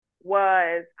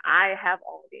was I have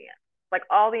all the answers. Like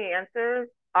all the answers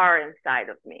are inside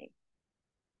of me.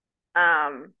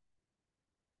 Um,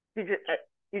 you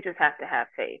just have to have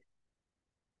faith.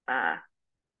 Because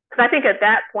I think at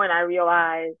that point I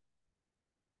realized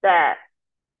that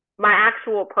my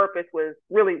actual purpose was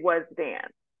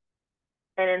dance.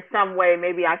 And in some way,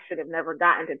 maybe I should have never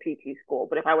gotten to PT school.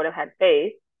 But if I would have had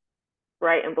faith,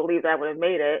 right, and believed I would have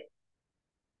made it,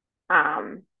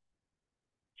 um,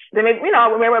 then maybe we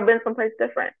may have been someplace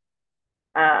different.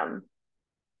 Um,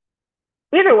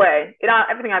 Either way,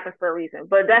 everything happens for a reason.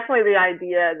 But definitely the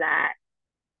idea that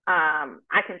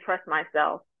I can trust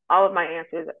myself. All the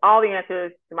answers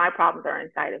to my problems are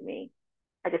inside of me.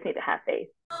 I just need to have faith.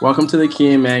 Welcome to the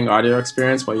Key and Mang audio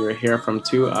experience, where you'll hear from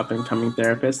two up-and-coming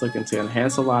therapists looking to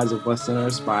enhance the lives of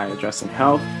listeners by addressing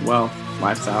health, wealth,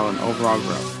 lifestyle, and overall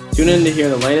growth. Tune in to hear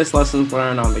the latest lessons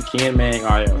learned on the Key and Mang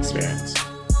audio experience.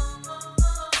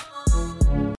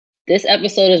 This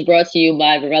episode is brought to you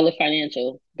by Sherrill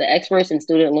Financial, the experts in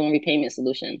student loan repayment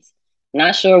solutions.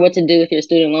 Not sure what to do with your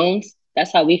student loans?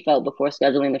 That's how we felt before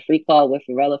scheduling the free call with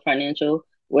Sherrill Financial,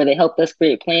 where they helped us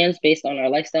create plans based on our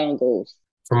lifestyle and goals.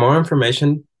 For more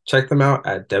information, check them out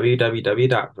at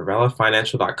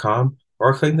www.varellafinancial.com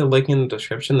or click the link in the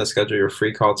description to schedule your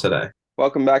free call today.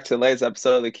 Welcome back to the latest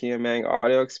episode of the Key and Mang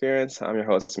audio experience. I'm your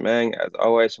host, Mang. As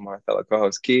always, with my fellow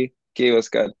co-host, Key. Key, what's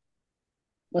good?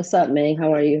 What's up, Mang?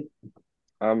 How are you?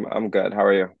 I'm good. How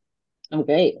are you? I'm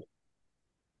great.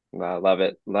 Love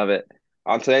it. Love it.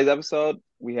 On today's episode,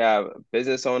 we have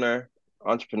business owner,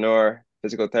 entrepreneur,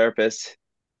 physical therapist,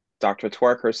 Dr.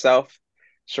 Twerk herself,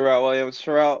 Sherrill Williams.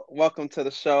 Sherrill, welcome to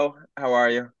the show. How are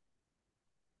you?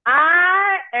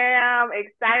 I am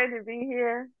excited to be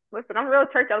here. Listen, I'm real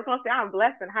church. I was going to say I'm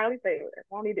blessed and highly favored.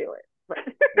 Won't he do it?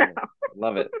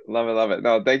 Love it. Love it. Love it.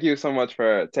 No, thank you so much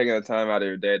for taking the time out of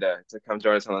your day to come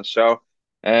join us on the show.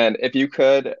 And if you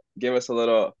could give us a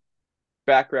little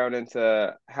background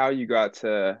into how you got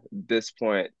to this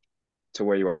point to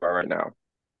where you are right now.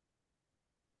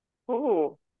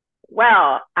 Ooh,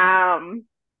 well, I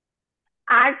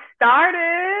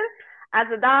started as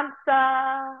a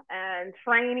dancer and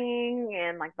training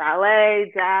in like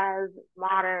ballet, jazz,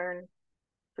 modern,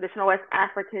 traditional West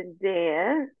African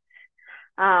dance.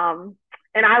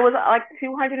 And I was like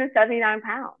 279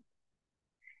 pounds.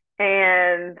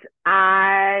 And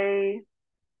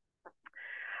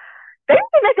they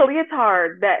used to make a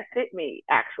leotard that fit me,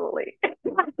 actually. I had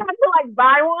to like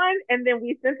buy one, and then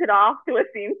we sent it off to a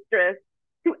seamstress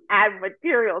to add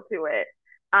material to it.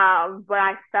 But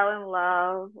I fell in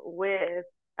love with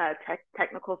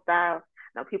technical style.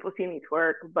 Now people see me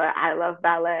twerk, but I love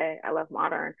ballet. I love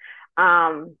modern.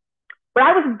 But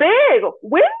I was big.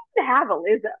 We need to have a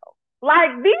Lizzo.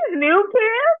 Like these new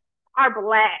kids are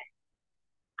black.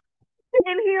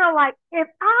 In here, like if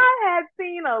I had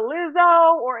seen a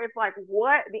Lizzo, or if like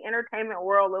what the entertainment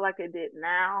world looked like it did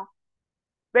now,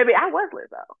 baby, I was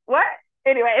Lizzo. What?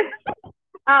 Anyways,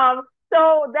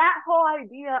 so that whole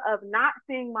idea of not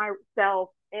seeing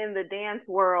myself in the dance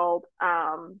world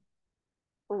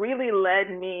really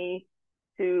led me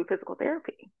to physical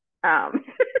therapy.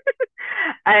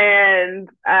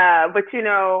 But you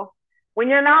know, when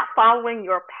you're not following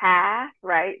your path,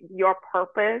 right, your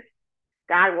purpose,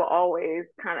 God will always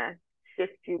kind of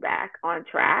shift you back on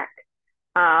track.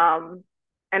 And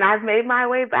I've made my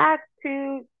way back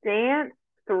to dance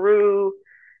through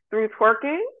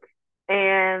twerking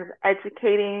and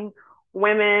educating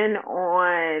women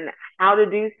on how to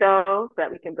do so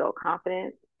that we can build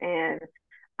confidence and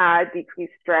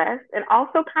decrease stress, and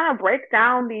also kind of break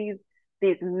down these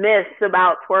myths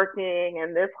about twerking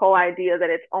and this whole idea that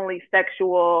it's only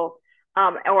sexual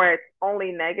or it's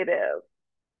only negative.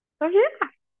 So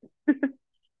yeah.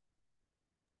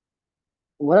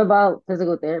 What about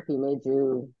physical therapy made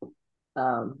you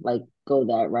like go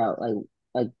that route?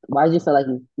 Like why did you feel like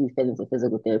you fit into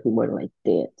physical therapy more than like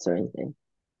dance or anything?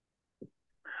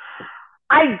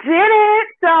 I didn't.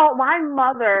 So my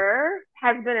mother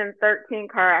has been in 13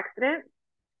 car accidents,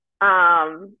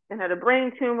 and had a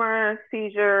brain tumor,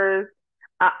 seizures.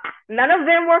 None of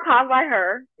them were caused by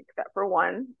her, except for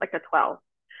one, like a 12.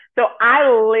 So I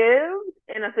lived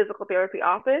in a physical therapy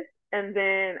office, and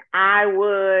then I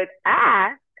would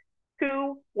ask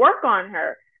to work on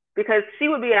her because she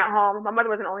would be at home. My mother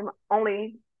was an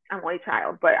only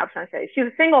child, but I was trying to say she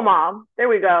was a single mom. There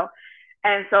we go.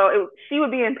 And so she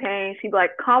would be in pain. She'd be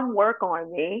like, come work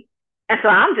on me. And so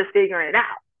I'm just figuring it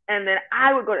out. And then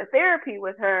I would go to therapy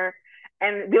with her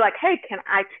and be like, hey, can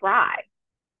I try?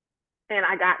 And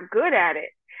I got good at it.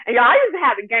 And y'all, I used to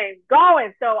have the game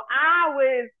going. So I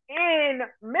was in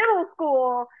middle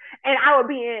school and I would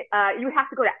be in, you have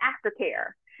to go to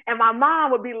aftercare. and my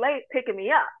mom would be late picking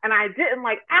me up, and I didn't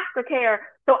like aftercare,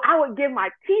 so I would give my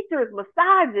teachers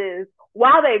massages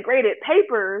while they graded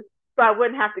papers, so I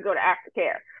wouldn't have to go to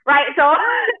aftercare, right? So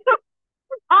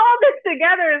all this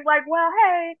together is like, well,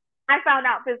 hey, I found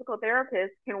out physical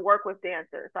therapists can work with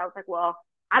dancers. So I was like, well,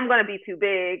 I'm going to be too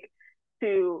big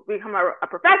to become a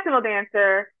professional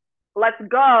dancer. Let's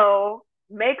go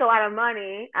make a lot of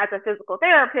money as a physical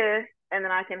therapist, and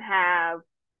then I can have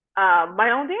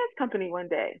my own dance company one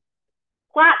day.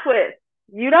 Plot twist.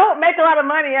 You don't make a lot of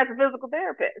money as a physical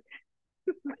therapist.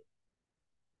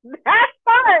 That's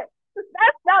fine.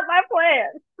 That's not my plan.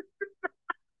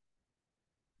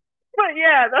 But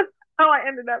yeah, that's how I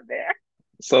ended up there.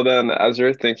 So then, as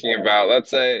you're thinking about, let's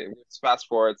say, let's fast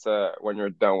forward to when you're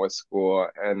done with school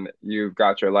and you've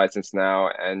got your license now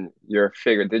and you're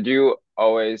figured, did you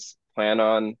always plan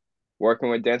on working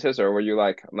with dancers, or were you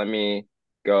like, let me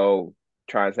go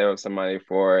try and save up some money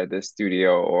for this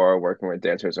studio or working with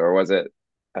dancers, or was it,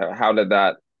 how did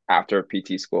that after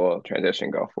PT school transition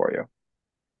go for you?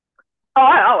 Oh,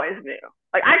 I always knew.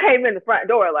 Like I came in the front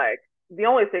door like the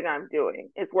only thing I'm doing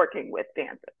is working with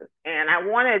dancers. And I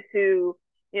wanted to,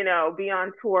 be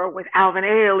on tour with Alvin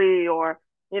Ailey or,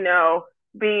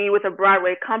 be with a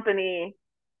Broadway company.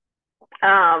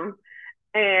 Um,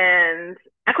 and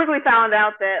I quickly found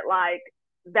out that like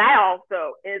that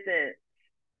also isn't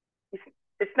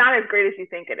it's not as great as you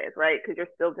think it is, right? Because you're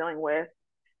still dealing with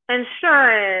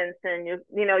insurance and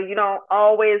you don't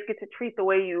always get to treat the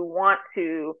way you want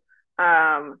to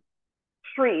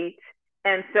treat.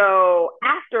 And so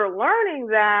after learning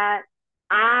that,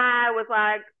 I was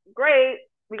like, great,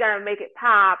 we got to make it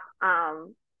pop.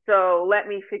 So let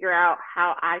me figure out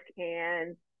how I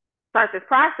can start this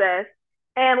process.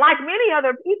 And like many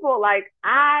other people, like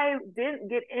I didn't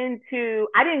get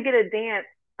a dance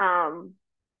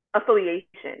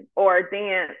affiliation or a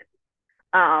dance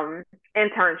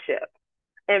internship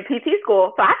in PT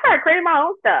school. So I started creating my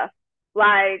own stuff.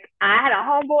 Like I had a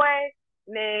homeboy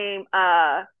named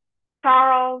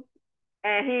Charles,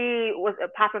 and he was a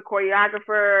popping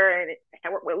choreographer, and I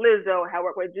worked with Lizzo, I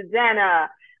worked with Jadena,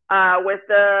 with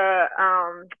the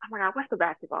oh my god, what's the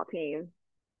basketball team?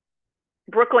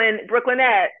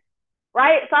 Brooklynette,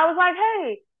 right? So I was like,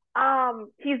 hey,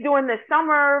 he's doing this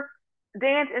summer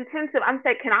dance intensive. I'm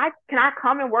saying, can I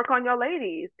come and work on your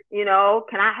ladies? Can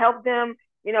I help them,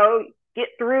 get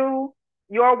through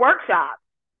your workshop?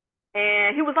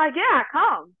 And he was like, yeah,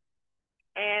 come.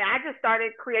 And I just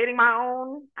started creating my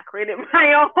own. I created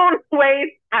my own ways.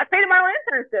 I created my own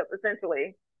internship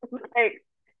essentially. Like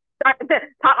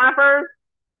taught my first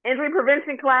injury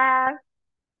prevention class,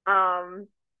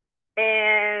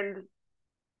 and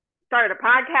started a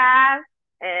podcast.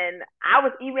 And I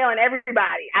was emailing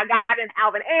everybody. I got in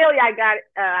Alvin Ailey. I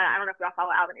don't know if y'all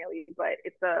follow Alvin Ailey, but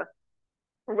it's a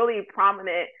really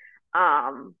prominent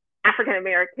African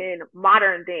American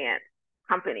modern dance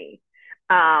company.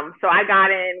 So I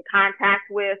got in contact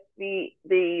with the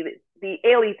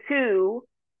Ailey 2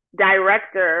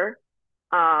 director,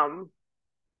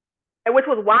 which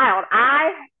was wild.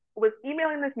 I was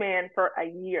emailing this man for a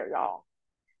year, y'all.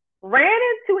 Ran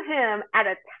into him at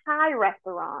a Thai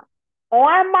restaurant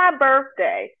on my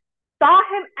birthday, saw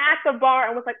him at the bar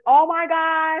and was like, oh my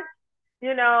gosh,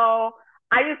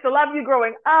 I used to love you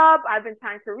growing up. I've been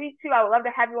trying to reach you. I would love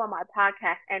to have you on my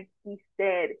podcast. And he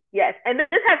said yes. And this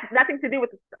has nothing to do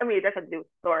with, it does have to do with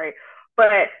the story.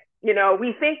 But,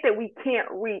 we think that we can't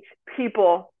reach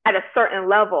people at a certain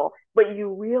level, but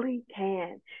you really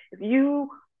can. If you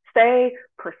stay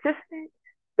persistent,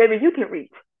 baby, you can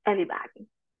reach anybody.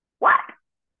 What?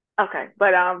 Okay.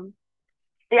 But,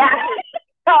 yeah.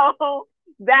 So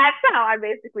that's how I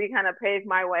basically kind of paved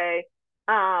my way.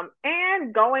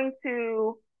 And going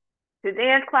to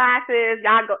dance classes.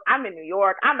 I'm in New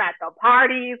York. I'm at the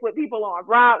parties with people on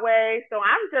Broadway. So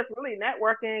I'm just really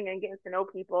networking and getting to know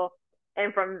people.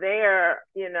 And from there,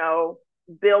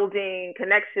 building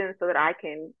connections so that I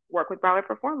can work with Broadway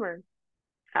performers.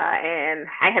 And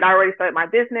I had already started my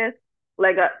business,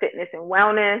 Leg Up Fitness and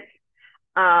Wellness.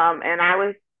 And I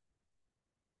was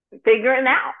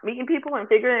meeting people and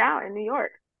figuring it out in New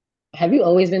York. Have you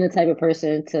always been the type of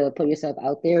person to put yourself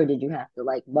out there, or did you have to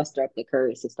like muster up the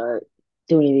courage to start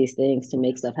doing these things to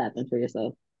make stuff happen for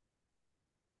yourself?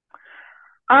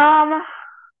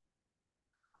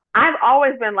 I've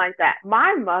always been like that.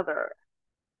 My mother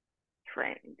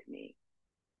trained me.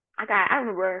 I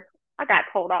remember I got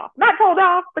told off. Not told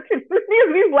off, but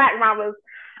these black mamas.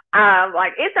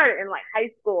 Like it started in like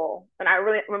high school, and I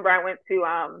really remember I went to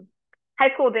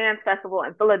high school dance festival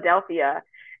in Philadelphia,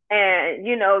 and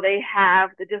they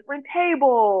have the different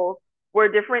tables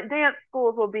where different dance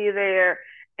schools will be there,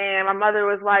 And my mother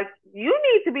was like, you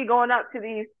need to be going up to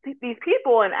these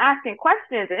people and asking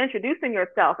questions and introducing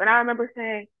yourself. And I remember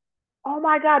saying, oh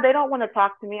my God, they don't want to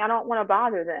talk to me. I don't want to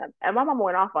bother them. And my mom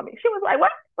went off on me. She was like,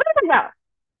 what are you talking about?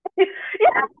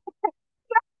 Yeah,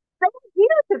 they're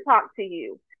here to talk to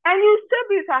you. And you should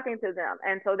be talking to them.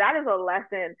 And so that is a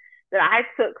lesson that I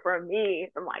took from me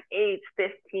from like age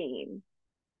 15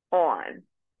 on.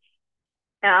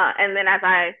 And then as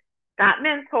I got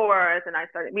mentors and I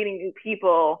started meeting new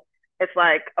people, it's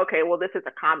like, okay, well, this is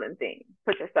a common thing.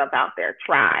 Put yourself out there,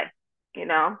 try, you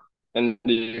know? And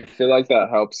do you feel like that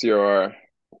helps your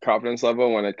confidence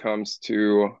level when it comes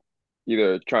to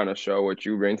either trying to show what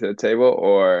you bring to the table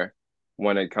or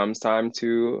when it comes time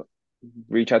to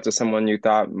reach out to someone you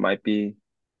thought might be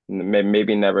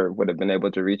maybe never would have been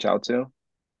able to reach out to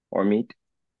or meet?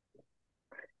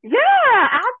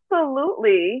 Yeah,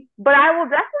 absolutely. But I will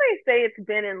definitely say it's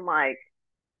been in like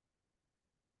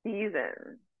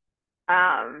seasons.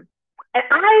 And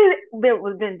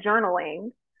been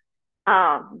journaling,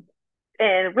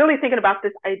 and really thinking about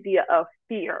this idea of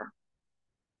fear,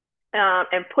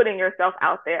 and putting yourself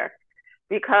out there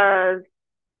because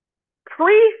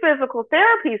pre-physical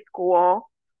therapy school,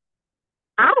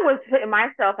 I was putting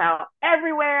myself out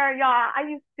everywhere, y'all.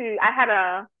 I had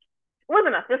it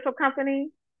wasn't an official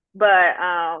company, but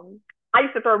I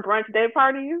used to throw brunch day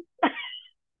parties.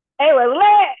 It was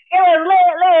lit. It was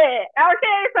lit.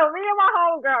 Okay, so me and my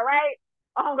homegirl, right?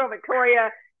 My homegirl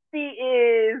Victoria, she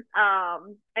is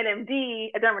an MD,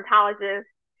 a dermatologist.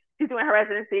 She's doing her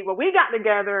residency. Well, we got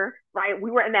together, right? We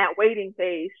were in that waiting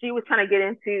phase. She was trying to get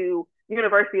into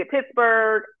University of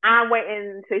Pittsburgh. I'm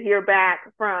waiting to hear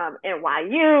back from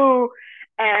NYU.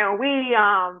 And we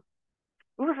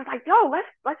was just like, yo,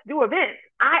 let's do events.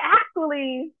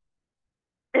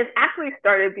 It actually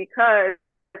started because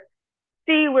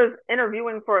she was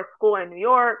interviewing for a school in New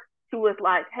York. She was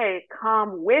like, hey,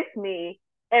 come with me.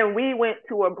 And we went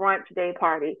to a brunch day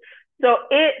party. So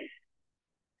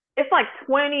it's like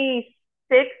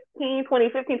 2015,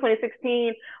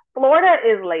 2016. Florida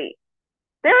is late.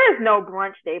 There is no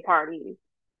brunch day parties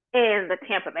in the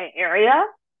Tampa Bay area.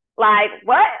 Like,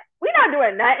 what? We're not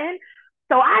doing nothing.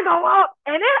 So I go up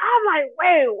and then I'm like,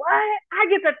 wait, what? I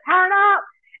get to turn up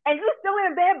and you still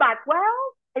in bed by 12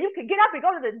 and you can get up and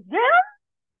go to the gym?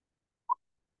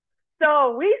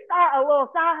 So we start a little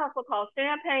side hustle called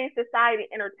Champagne Society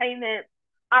Entertainment.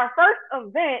 Our first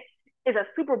event is a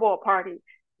Super Bowl party.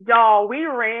 Y'all, we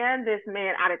ran this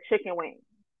man out of chicken wings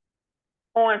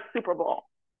on Super Bowl.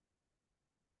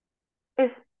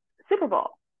 It's Super Bowl.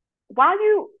 Why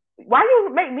you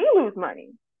make me lose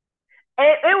money?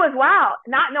 It was wild,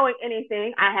 not knowing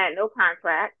anything. I had no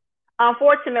contract.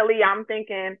 Unfortunately, I'm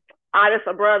thinking, this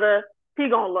a brother. He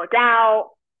gonna look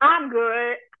out. I'm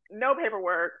good. No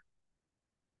paperwork.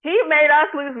 He made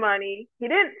us lose money. He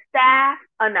didn't staff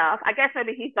enough. I guess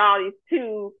maybe he saw these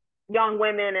two young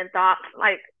women and thought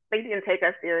like they didn't take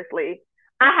us seriously.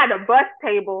 I had a bus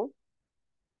table.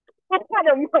 We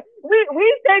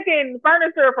taking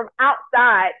furniture from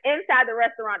outside inside the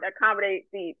restaurant to accommodate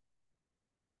seats.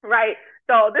 Right.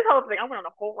 So this whole thing, I went on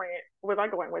a whole rant. Where am I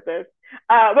going with this?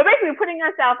 But basically putting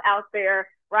yourself out there,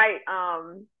 right?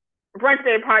 Brunch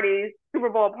day parties, Super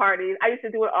Bowl parties. I used to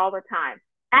do it all the time.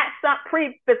 At some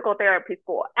pre-physical therapy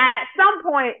school. At some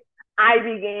point, I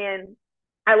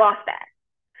lost that.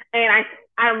 And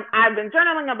I've been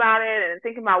journaling about it and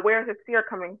thinking about where's this fear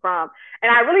coming from.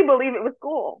 And I really believe it was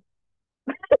school.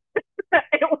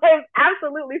 It was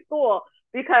absolutely school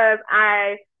because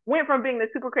I went from being the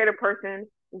super creative person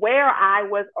where I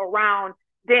was around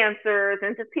dancers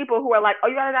and just people who are like, oh,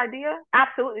 you got an idea?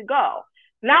 Absolutely, go.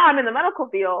 Now I'm in the medical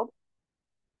field.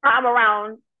 I'm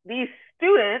around these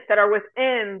students that are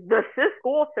within the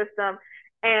school system.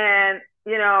 And,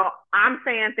 I'm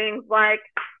saying things like,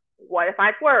 what if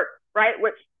I twerk? Right?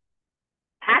 Which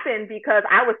happened because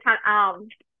I was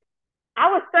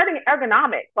studying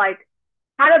ergonomics, like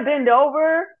how to bend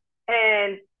over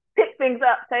and pick things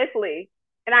up safely.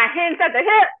 And I hinged at the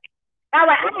hip. And I was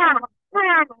like,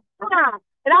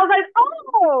 and I was like,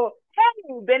 oh,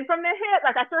 hey, bend from the hip.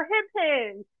 Like that's your hip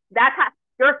hinge. That's how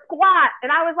your squat.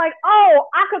 And I was like, oh,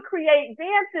 I could create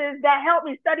dances that help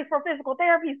me study for physical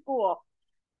therapy school.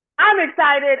 I'm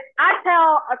excited. I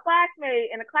tell a classmate,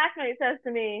 and a classmate says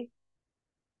to me,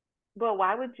 but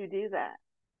why would you do that?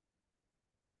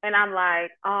 And I'm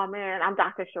like, oh man, I'm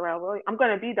Dr. Sherrill Williams. I'm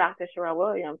going to be Dr. Sherrill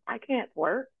Williams. I can't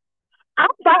twerk. I'm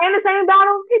fighting the same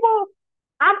battles people.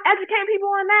 I'm educating people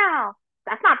on now.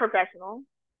 That's not professional.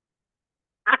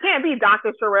 I can't be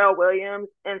Dr. Sherrill Williams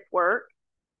and twerk.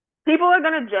 People are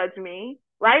going to judge me,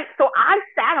 right? So I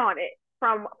sat on it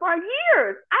for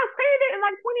years. I created it in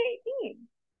like 2018.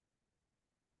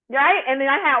 right? And then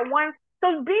I had one.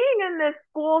 So being in this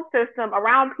school system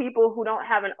around people who don't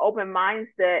have an open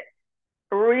mindset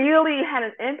really had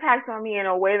an impact on me in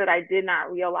a way that I did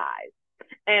not realize.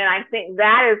 And I think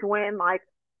that is when like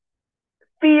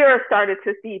fear started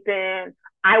to seep in.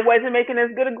 I wasn't making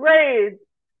as good a grades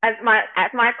as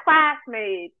my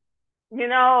classmates, you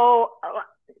know,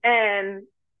 and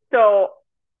so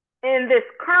in this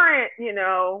current,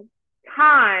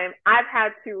 time, I've had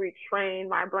to retrain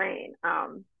my brain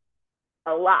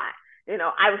a lot.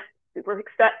 I was super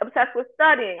obsessed with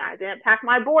studying. I didn't pass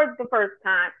my boards the first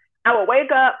time. I would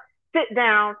wake up, sit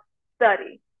down,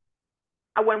 study.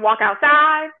 I wouldn't walk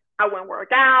outside. I wouldn't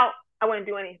work out. I wouldn't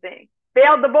do anything.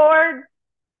 Failed the board,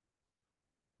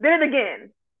 did it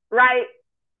again, right?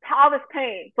 All this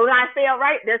pain. So when I fail,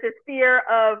 right, there's this fear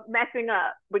of messing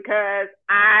up because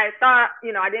I thought,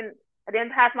 I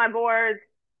didn't pass my boards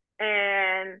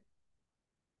and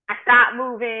I stopped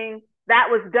moving. That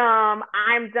was dumb.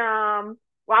 I'm dumb.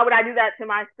 Why would I do that to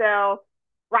myself?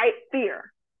 Right?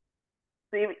 Fear.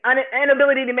 The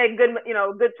inability to make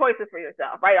good choices for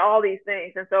yourself, right? All these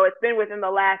things. And so it's been within the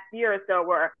last year or so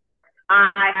where I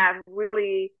have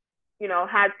really,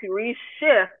 had to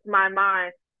reshift my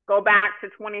mind, go back to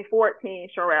 2014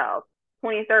 Sherrill,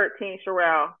 2013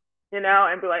 Sherrill,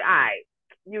 and be like, all right,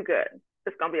 you good.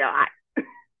 It's going to be all right.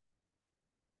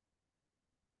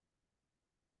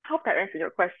 I hope that answers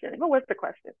your question. What was the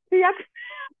question?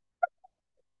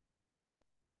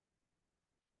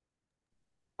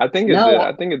 I think it No, did.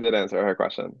 I think it did answer her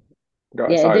question. Go.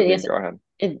 yeah, it Sorry, did V. answer. Go ahead.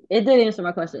 It did answer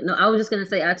my question. No, I was just gonna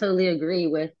say I totally agree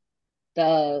with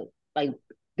the like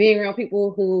being around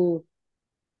people who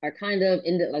are kind of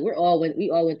in the like we all went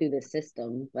through this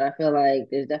system, but I feel like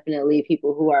there's definitely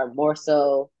people who are more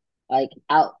so like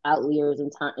outliers in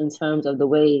terms of the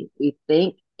way we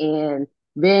think, and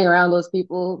being around those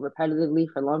people repetitively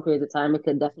for long periods of time, it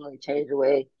could definitely change the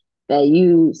way that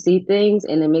you see things,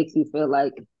 and it makes you feel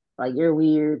like you're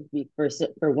weird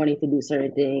for wanting to do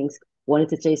certain things, wanting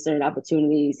to chase certain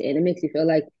opportunities, and it makes you feel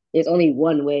like there's only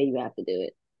one way you have to do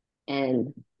it,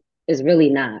 and it's really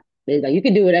not. It's like you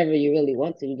can do whatever you really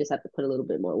want to. You just have to put a little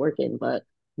bit more work in. But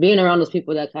being around those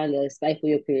people that kind of stifle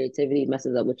your creativity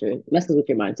messes with your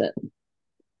mindset.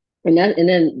 And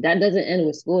then that doesn't end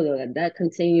with school though. That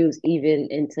continues even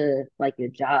into like your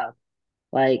job.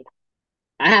 Like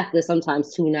I have to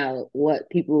sometimes tune out what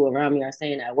people around me are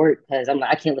saying at work because I'm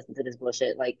like I can't listen to this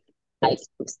bullshit. Like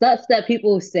stuff that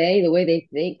people say the way they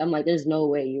think. I'm like, there's no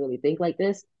way you really think like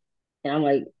this. And I'm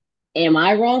like, am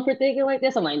I wrong for thinking like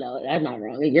this? I'm like, no, I'm not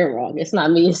wrong. You're wrong. It's not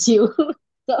me, it's you.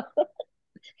 So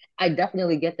I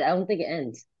definitely get that. I don't think it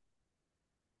ends.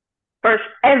 First,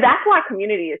 and that's why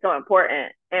community is so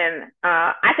important. And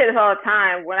I say this all the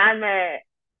time. When I met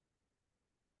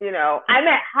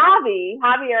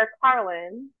Javier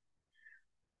Carlin,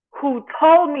 who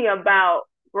told me about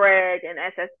Greg and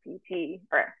SSPT,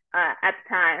 or at the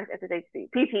time,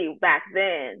 SSHT, back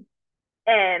then.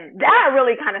 And that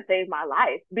really kind of saved my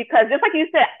life because just like you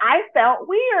said, I felt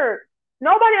weird.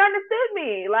 Nobody understood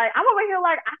me. Like I'm over here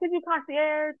like I could do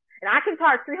concierge and I can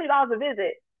charge $300 a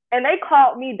visit. And they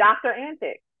called me Dr.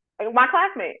 Antic, like my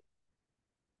classmate.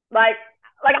 Like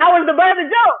I was the butt of the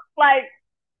joke. Like,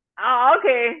 oh,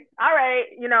 okay, all right.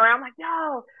 And I'm like,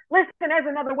 yo, listen, there's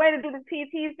another way to do the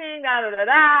PT thing, da da da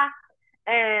da.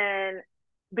 And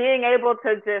being able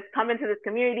to just come into this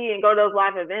community and go to those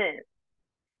live events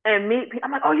and meet people.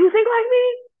 I'm like, oh, you think like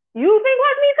me? You think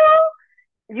like me too?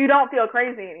 You don't feel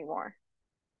crazy anymore.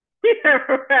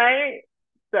 Right?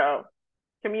 So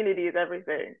community is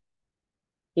everything.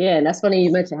 Yeah, and that's funny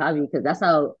you mentioned Javi because that's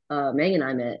how Meg and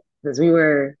I met. Because we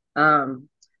were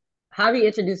Javi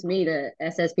introduced me to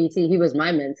SSPT. He was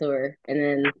my mentor, and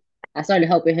then I started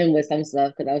helping him with some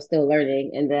stuff because I was still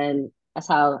learning. And then that's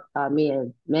how me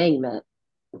and Meg met.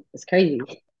 It's crazy.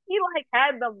 He like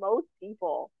had the most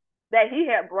people that he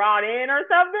had brought in or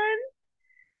something.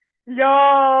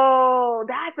 Yo,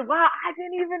 that's wow. I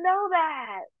didn't even know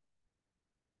that.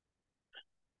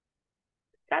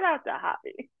 Shout out to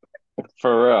Hobby.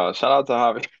 For real. Shout out to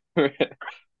Javi.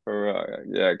 For real.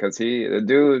 Yeah, because the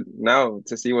dude, now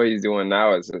to see what he's doing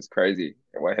now is crazy.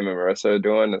 What him and Marissa are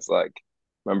doing is like,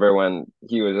 remember when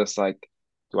he was just like,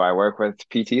 do I work with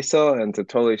PT still? And to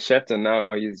totally shift, and now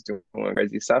he's doing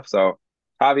crazy stuff. So,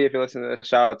 Javi, if you listen to this,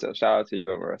 shout out to you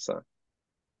and Marissa.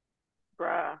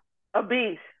 Bruh, a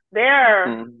beast. They're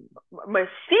Mhm.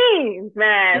 machines,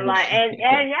 man. Like, and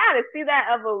yeah, to see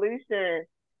that evolution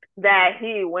that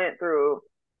he went through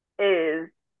is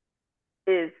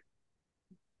is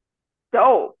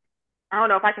dope. I don't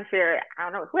know if I can share it. I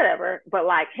don't know, whatever. But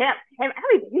like him, I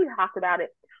mean, he talked about it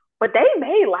but they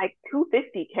made like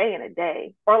 $250K in a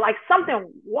day or like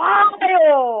something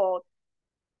wild.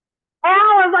 And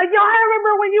I was like, yo, I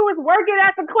remember when you was working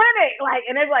at the clinic. Like,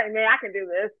 and they're like, man, I can do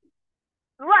this.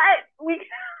 Right.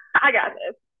 I got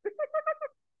this.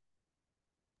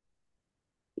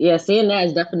 Yeah, seeing that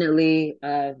is definitely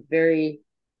very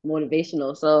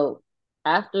motivational. So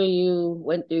after you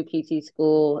went through PT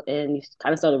school and you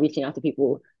kind of started reaching out to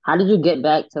people, how did you get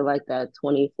back to like that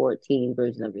 2014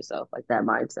 version of yourself, like that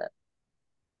mindset?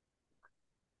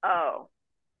 Oh,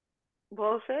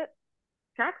 bullshit.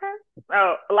 Okay.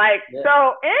 Oh, like Yeah.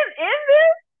 so in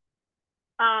this,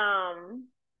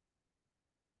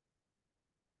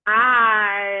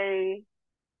 I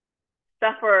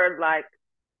suffered like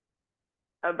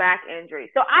a back injury.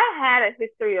 So I had a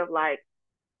history of like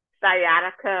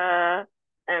sciatica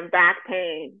and back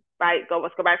pain. Right,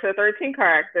 let's go back to the 13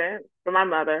 car accident for my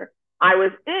mother. I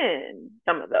was in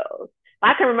some of those.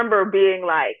 I can remember being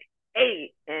like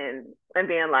 8 and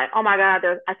being like, oh my God,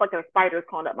 I feel like there's spiders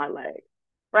crawling up my leg.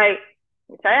 Right?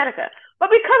 Sciatica.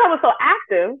 But because I was so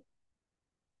active,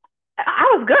 I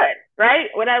was good,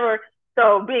 right? Whatever.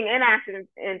 So being inactive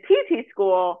in PT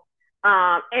school,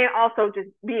 and also just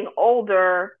being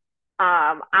older,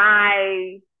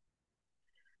 I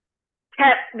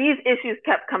kept these issues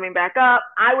kept coming back up.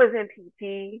 I was in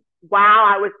PT while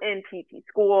I was in PT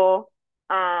school.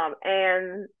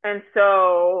 And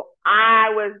so I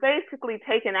was basically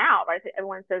taken out, right?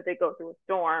 Everyone says they go through a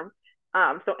storm.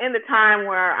 So in the time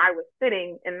where I was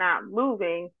sitting and not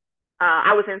moving,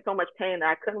 I was in so much pain that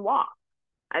I couldn't walk.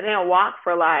 I didn't walk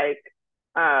for like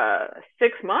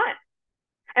 6 months.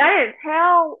 And I didn't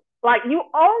tell, like, you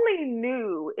only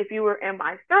knew if you were in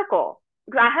my circle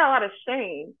because I had a lot of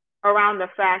shame around the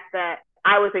fact that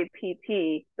I was a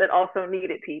PT that also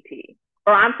needed PT.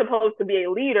 Or I'm supposed to be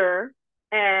a leader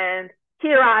and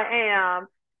here I am,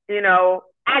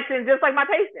 acting just like my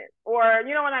patient. Or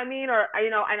you know what I mean? Or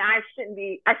and I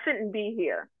shouldn't be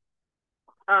here.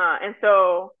 And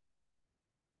so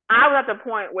I was at the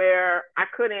point where I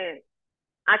couldn't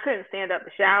stand up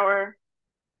to shower.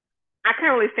 I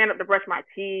couldn't really stand up to brush my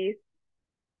teeth.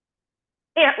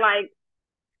 It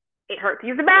hurt to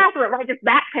use the bathroom, right? Just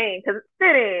back pain because it's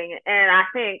sitting. And I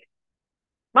think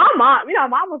my mom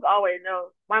was always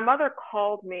knows. My mother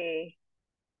called me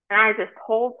and I just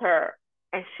told her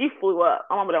and she flew up.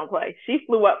 My mama don't play. She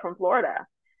flew up from Florida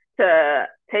to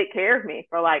take care of me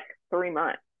for like 3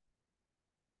 months.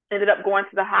 Ended up going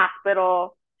to the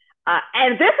hospital.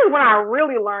 And this is when I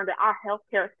really learned that our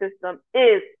healthcare system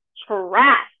is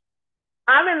trash.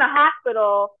 I'm in the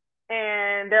hospital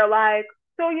and they're like,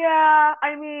 so yeah,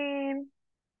 I mean,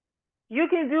 you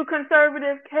can do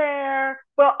conservative care,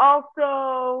 but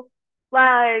also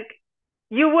like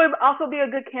you would also be a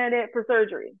good candidate for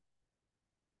surgery.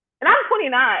 And I'm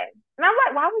 29. And I'm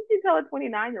like, why would you tell a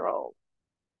 29-year-old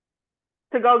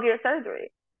to go get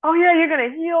surgery? Oh yeah, you're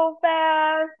gonna heal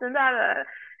fast and that.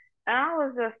 And I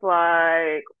was just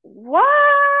like, what?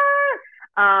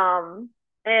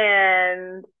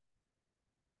 And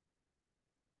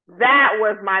that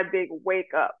was my big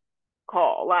wake up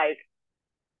call. Like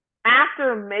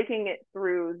after making it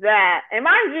through that, and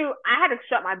mind you, I had to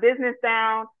shut my business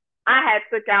down. I had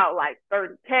took out like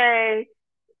 30K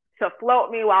to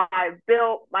float me while I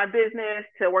built my business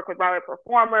to work with Broadway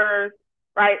performers,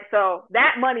 right? So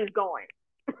that money's going.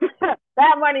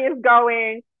 That money is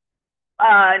going.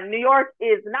 New York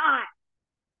is not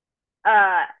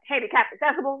handicap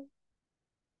accessible.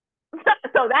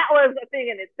 So that was a thing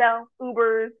in itself,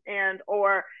 Ubers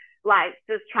or like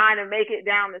just trying to make it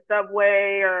down the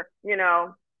subway or,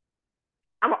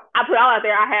 I put all out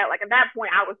there. I had like, at that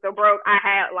point I was so broke. I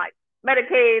had like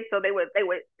Medicaid. So they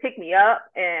would pick me up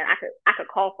and I could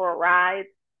call for a ride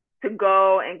to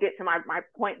go and get to my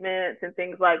appointments and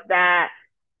things like that.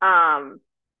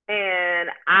 And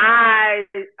I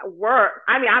work.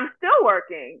 I mean, I'm still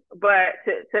working, but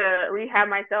to rehab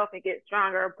myself and get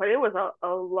stronger. But it was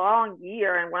a long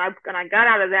year, and when I got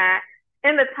out of that,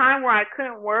 in the time where I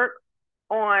couldn't work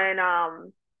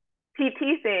on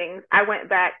PT things, I went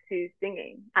back to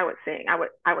singing. I would sing.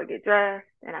 I would get dressed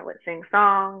and I would sing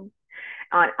songs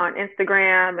on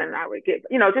Instagram, and I would get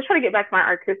just try to get back to my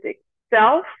artistic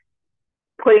self,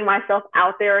 putting myself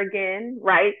out there again,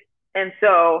 right? And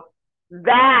so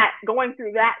that going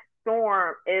through that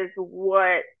storm is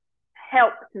what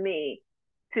helped me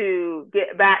to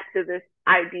get back to this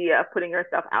idea of putting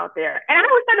yourself out there. And I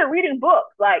always started reading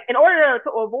books. Like in order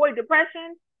to avoid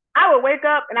depression, I would wake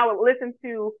up and I would listen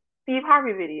to Steve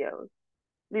Harvey videos,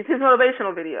 his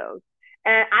motivational videos.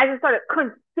 And I just started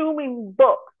consuming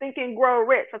books, Think and Grow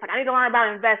Rich. I was like, I need to learn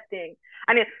about investing.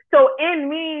 So in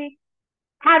me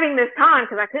having this time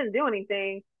because I couldn't do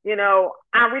anything.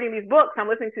 I'm reading these books, I'm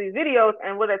listening to these videos,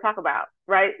 and what they talk about,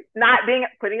 right? Not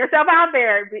putting yourself out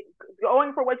there,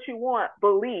 going for what you want,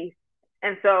 belief.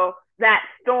 And so that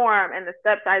storm and the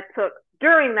steps I took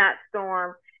during that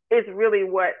storm is really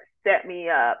what set me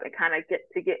up and kind of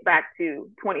get back to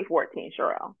 2014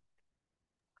 Sherrill.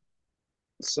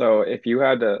 So if you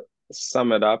had to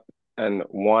sum it up and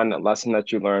one lesson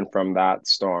that you learned from that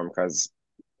storm, because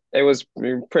it was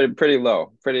pretty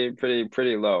low,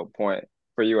 pretty low point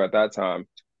for you at that time.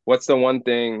 What's the one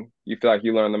thing you feel like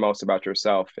you learned the most about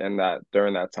yourself in that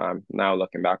during that time, now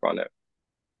looking back on it?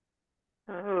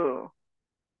 Oh.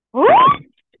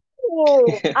 Ooh.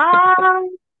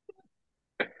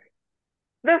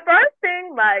 The first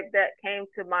thing like that came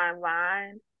to my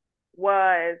mind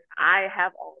was I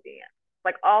have all the answers.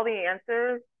 Like all the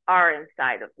answers are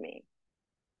inside of me.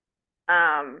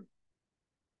 Um,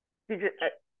 you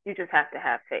just have to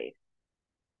have faith.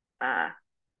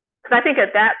 Because I think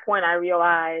at that point I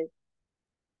realized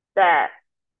that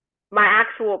my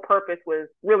actual purpose was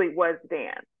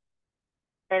dance.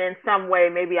 And in some way,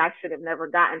 maybe I should have never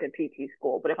gotten to PT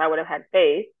school. But if I would have had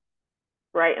faith,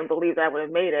 right, and believed I would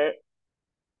have made it,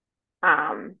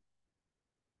 then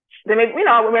maybe, we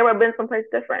may have been someplace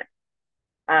different.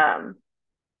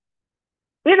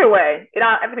 Either way,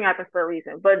 everything happens for a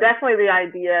reason. But definitely the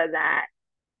idea that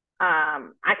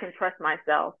I can trust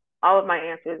myself. All the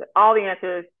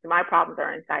answers to my problems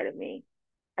are inside of me.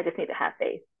 I just need to have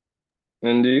faith.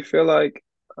 And do you feel like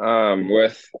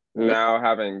with now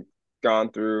having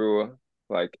gone through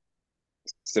like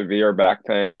severe back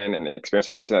pain and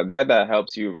experience that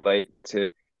helps you relate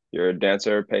to your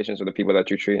dancer patients or the people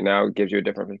that you treat now, gives you a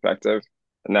different perspective,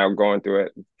 and now going through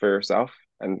it for yourself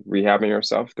and rehabbing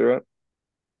yourself through it?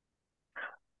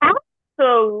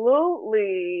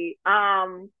 Absolutely.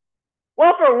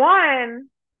 Well, for one,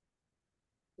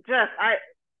 just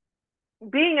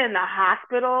being in the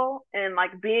hospital and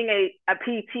like being a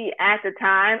PT at the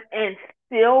time and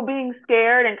still being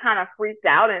scared and kind of freaked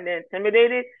out and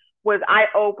intimidated was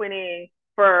eye-opening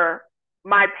for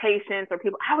my patients or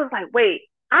people. I was like, wait,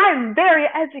 I'm very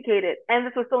educated and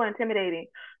this was still intimidating.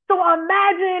 So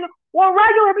imagine what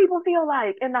regular people feel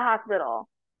like in the hospital.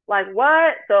 Like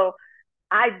what? So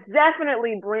I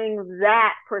definitely bring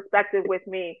that perspective with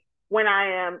me when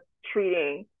I am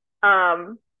treating.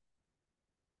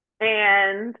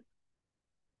 And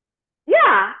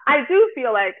yeah, I do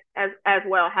feel like as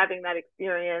well having that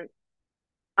experience.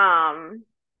 I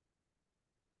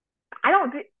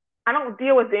don't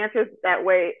deal with dancers that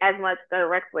way as much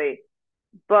directly,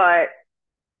 but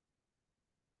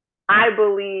I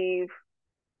believe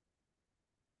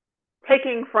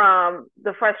taking from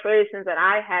the frustrations that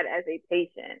I had as a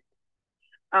patient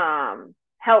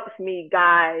helps me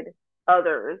guide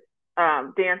others,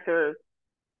 dancers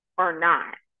or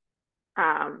not.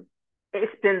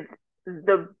 It's been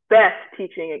the best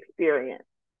teaching experience.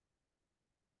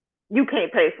 You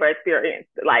can't pay for experience,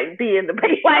 like being the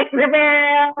patient, like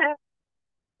man.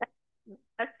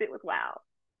 That shit was wild.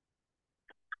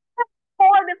 4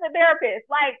 different therapists,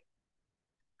 like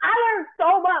I learned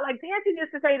so much. Like dancing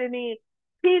used to say to me,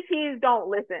 PTs don't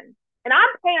listen. And I'm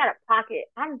paying out of pocket.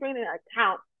 I'm bringing an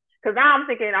account because now I'm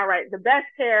thinking, all right, the best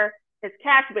care is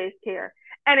cash-based care.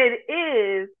 And it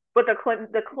is, but the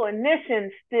clinician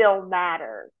still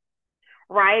matters,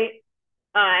 right?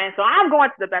 And so I'm going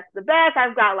to the best of the best.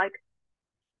 I've got like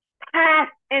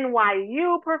past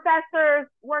NYU professors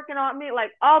working on me,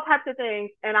 like all types of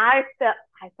things. And I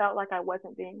felt like I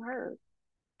wasn't being heard.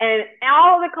 And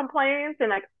all the complaints and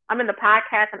like I'm in the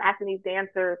podcast, I'm asking these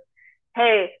dancers,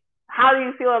 hey, how do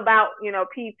you feel about,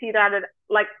 PT?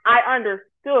 Like I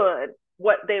understood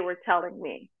what they were telling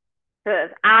me because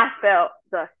I felt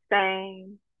the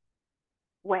same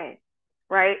way,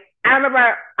 right? I remember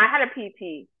I had a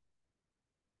PT,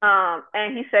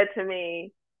 and he said to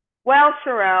me, well,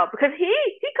 Sherrill, because he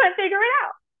couldn't figure it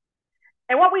out.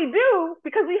 And what we do,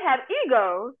 because we have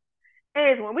egos,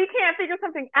 is when we can't figure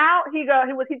something out, he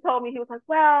told me, he was like,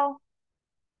 well,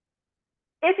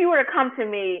 if you were to come to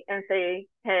me and say,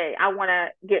 hey, I want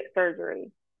to get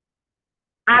surgery,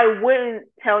 I wouldn't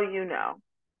tell you no.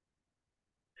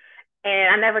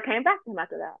 And I never came back to him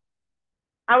after that.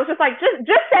 I was just like,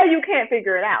 just say you can't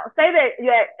figure it out. Say that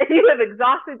you have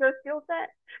exhausted your skill set,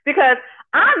 because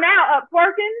I'm now up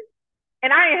twerking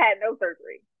and I ain't had no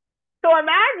surgery. So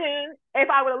imagine if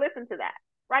I would have listened to that,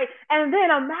 right? And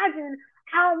then imagine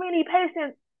how many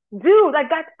patients do, like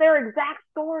that's their exact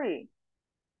story.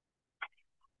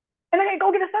 And they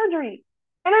go get a surgery.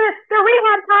 And then the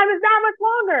rehab time is that much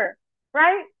longer,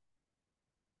 right?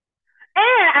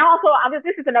 And also,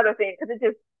 this is another thing, because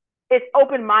it's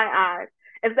opened my eyes.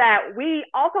 is that we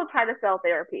also try to sell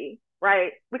therapy,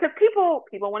 right? Because people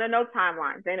want to know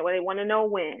timelines. They want to know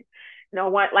when, you know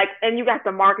what, like, and you got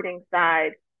the marketing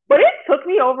side. But it took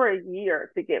me over a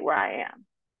year to get where I am.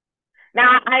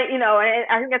 Now, and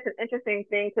I think that's an interesting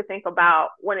thing to think about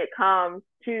when it comes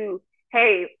to,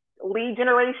 hey, lead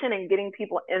generation and getting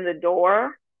people in the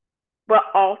door, but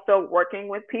also working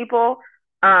with people.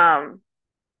 Because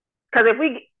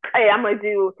hey, I'm gonna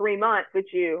do 3 months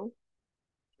with you,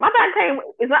 my back pain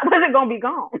wasn't gonna be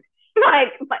gone.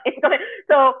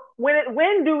 So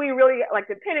when do we really, like,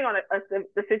 depending on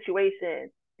the situation,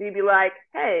 do you be like,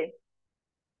 hey,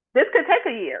 this could take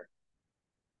a year,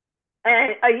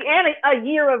 and a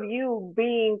year of you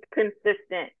being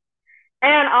consistent,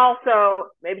 and also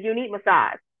maybe you need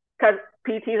massage because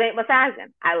PTs ain't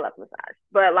massaging. I love massage,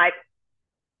 but like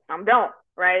some don't,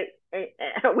 right?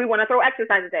 And we want to throw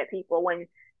exercises at people when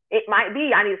it might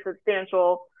be I need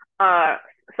substantial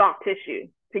soft tissue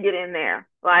to get in there.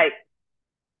 Like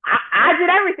I did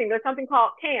everything. There's something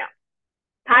called camp: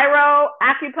 chiro,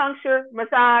 acupuncture,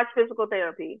 massage, physical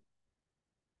therapy,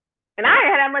 and I ain't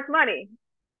had that much money.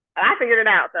 I figured it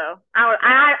out though.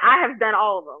 I have done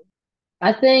all of them.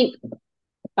 I think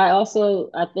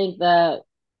I think that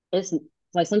it's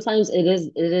like sometimes it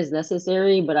is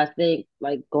necessary, but I think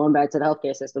like going back to the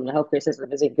healthcare system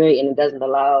isn't great and it doesn't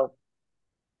allow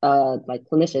like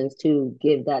clinicians to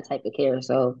give that type of care.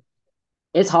 So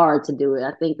it's hard to do it.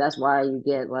 I think that's why you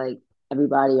get like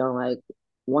everybody on like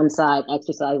one side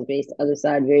exercise based, the other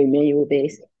side very manual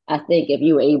based. I think if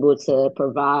you were able to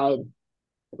provide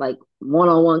like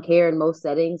one-on-one care in most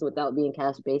settings without being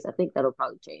cash based, I think that'll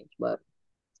probably change. But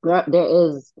there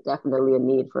is definitely a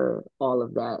need for all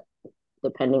of that,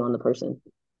 depending on the person.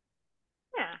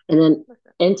 Yeah. And then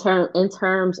in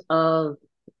terms of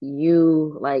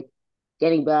you like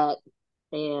getting back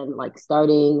and like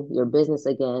starting your business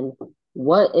again,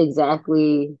 what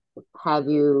exactly have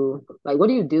you like? What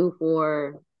do you do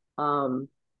for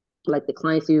like the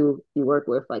clients you work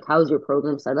with? Like, how's your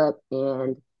program set up,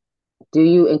 and do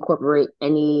you incorporate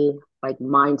any like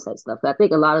mindset stuff? I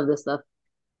think a lot of this stuff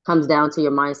comes down to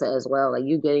your mindset as well. Like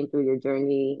you getting through your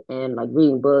journey and like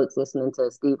reading books, listening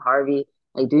to Steve Harvey.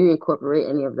 Like, do you incorporate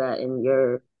any of that in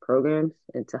your programs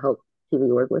and to help people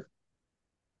you work with?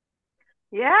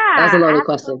 That's a Yeah, loaded absolutely.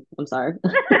 question. I'm sorry.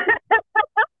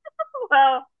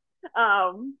 Well,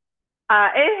 um,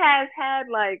 it has had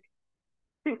like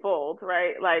twofold,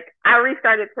 right? Like I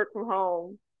restarted Twerk from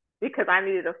home because I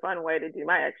needed a fun way to do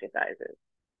my exercises,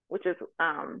 which is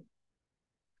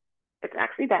it's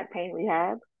actually back pain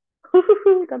rehab.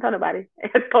 Don't tell nobody. I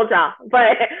told y'all,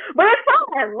 but it's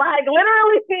fun. Like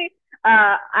literally,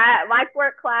 my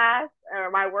twerk class or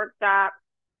my workshop,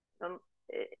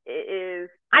 it is,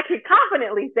 I can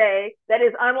confidently say that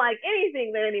is unlike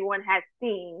anything that anyone has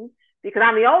seen because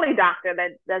I'm the only doctor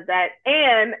that does that,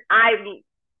 and I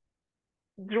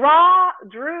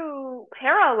drew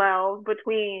parallels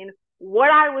between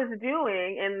what I was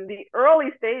doing in the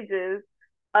early stages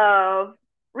of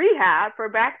rehab for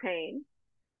back pain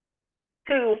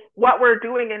to what we're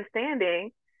doing in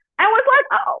standing, and was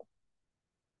like, oh,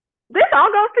 this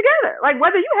all goes together. Like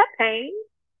whether you have pain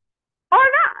or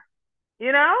not,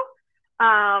 you know?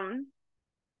 Um,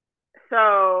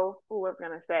 so what was I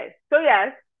gonna say? So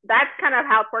yes, that's kind of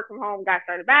how Twerk from Home got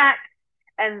started back.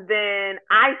 And then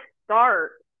I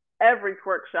start every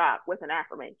workshop with an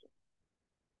affirmation.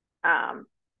 Um,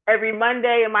 every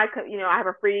Monday in I have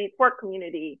a free twerk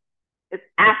community. It's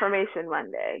Affirmation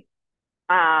Monday.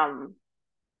 Because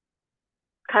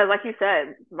like you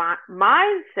said, my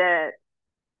mindset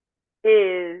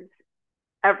is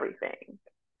everything.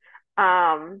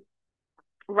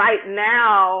 Right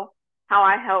now, how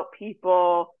I help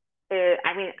people is,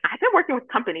 I've been working with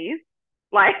companies.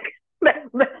 Like that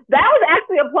was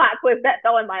actually a plot twist that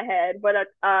fell in my head. But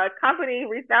a company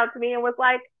reached out to me and was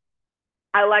like,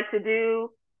 I like to do,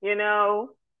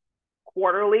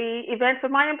 quarterly events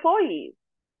with my employees.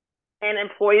 And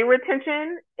employee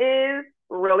retention is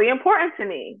really important to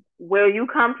me. Will you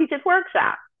come teach a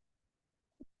workshop?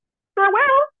 Sure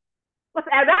will. Let's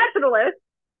add that to the list.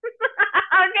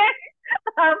 Okay.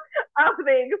 Of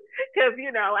things, because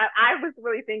I was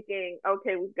really thinking,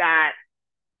 okay, we've got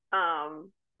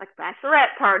like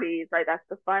bachelorette parties, right? That's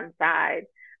the fun side,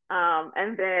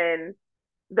 and then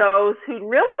those who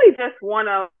really just want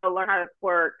to learn how to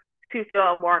work to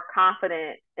feel more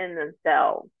confident in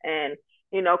themselves and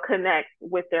connect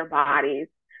with their bodies.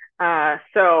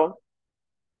 So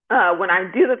when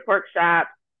I do this workshop,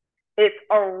 it's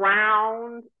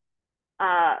around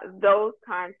those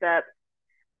concepts.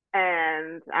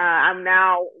 And I'm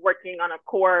now working on a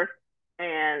course,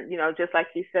 and just like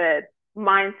you said,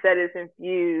 mindset is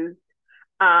infused.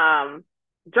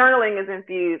 Journaling is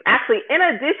infused. Actually, in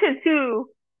addition to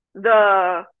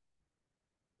the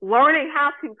learning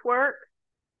how to twerk,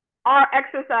 are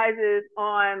exercises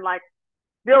on like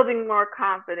building more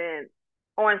confidence,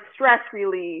 on stress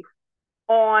relief,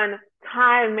 on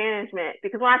time management.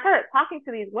 Because when I started talking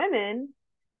to these women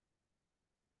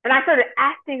and I started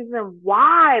asking them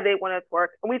why they want to twerk,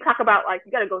 and we talk about like,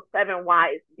 you got to go 7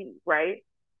 whys deep, right?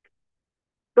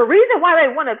 The reason why they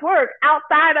want to twerk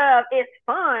outside of it's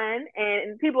fun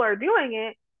and people are doing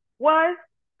it was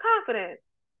confidence.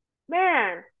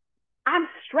 Man, I'm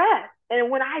stressed. And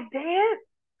when I dance,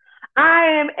 I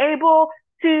am able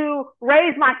to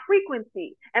raise my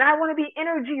frequency and I want to be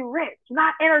energy rich,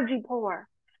 not energy poor.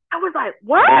 I was like,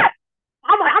 what? I'm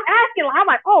asking, I'm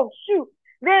like, oh shoot.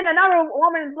 Then another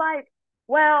woman's like,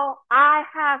 well, I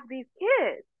have these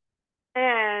kids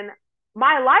and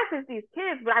my life is these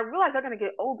kids, but I realize they're going to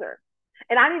get older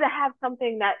and I need to have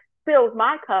something that fills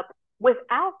my cup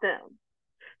without them.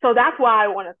 So that's why I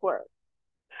want to twerk.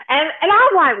 And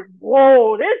I'm like,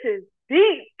 whoa, this is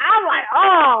deep. I'm like,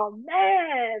 oh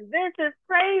man, this is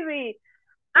crazy.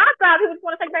 I thought people just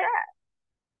want to take their ass.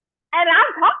 And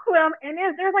I've talked to them, and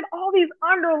there's like all these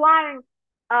underlying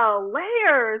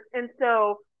layers. And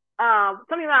so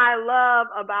something that I love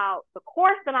about the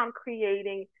course that I'm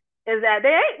creating is that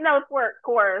there ain't no twerk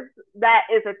course that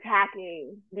is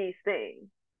attacking these things: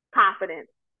 confidence,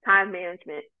 time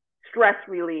management, stress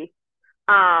relief.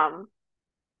 So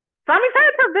I'm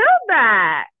excited to build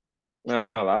that. No,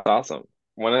 that's awesome.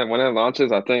 When it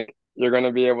launches, I think you're going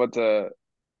to be able to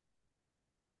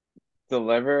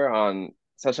deliver on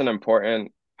such an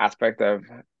important aspect of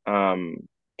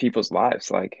people's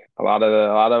lives. Like a lot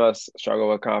of us struggle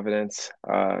with confidence,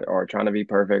 or trying to be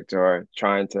perfect, or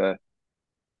trying to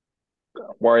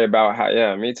worry about how,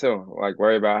 yeah, me too. Like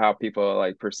worry about how people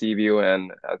like perceive you.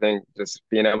 And I think just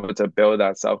being able to build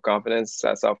that self-confidence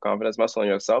muscle in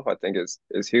yourself, I think is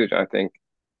huge. I think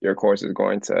your course is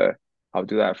going to help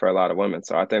do that for a lot of women.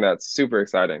 So I think that's super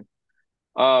exciting.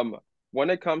 Um, when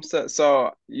it comes to,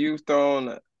 so you've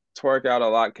thrown twerk out a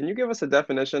lot. Can you give us a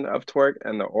definition of twerk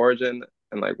and the origin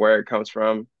and like where it comes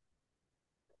from?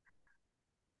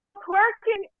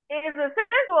 Twerking is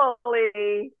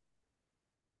essentially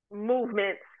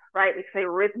movements, right? We say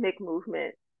rhythmic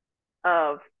movement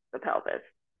of the pelvis.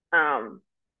 But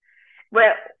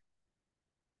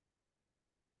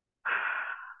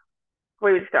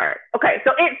where do we start? Okay,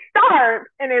 so it starts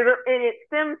and it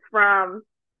stems from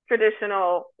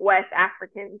traditional West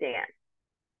African dance.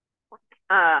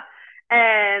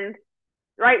 And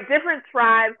right, different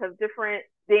tribes have different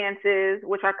dances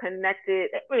which are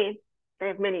connected. I mean, they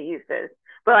have many uses,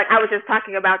 but like I was just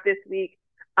talking about this week,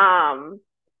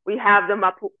 we have the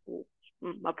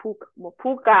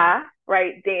Mapuka,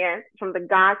 right, dance from the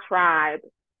Ga tribe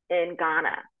in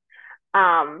Ghana.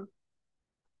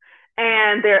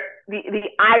 And they're the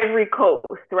Ivory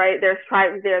Coast, right? There's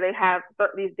tribes there. They have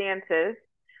these dances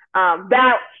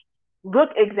that look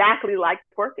exactly like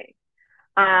twerking.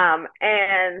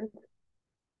 And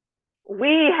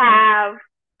we have,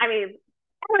 I mean,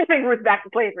 everything roots back to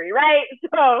slavery, right?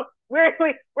 So we're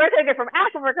taking from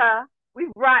Africa, we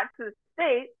brought to the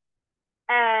States,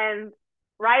 and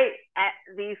right,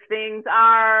 these things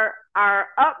are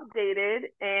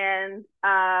updated, and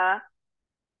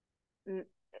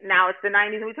now it's the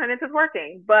 90s and we turn into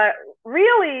twerking. But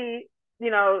really,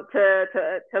 to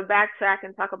backtrack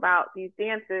and talk about these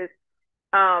dances,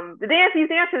 these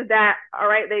dances that, all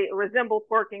right, they resemble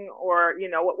twerking, or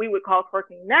what we would call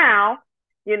twerking now,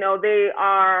 they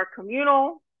are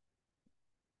communal,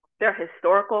 they're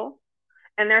historical,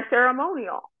 and they're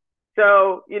ceremonial.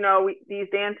 So these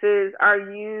dances are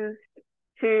used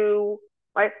to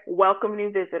like welcome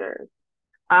new visitors.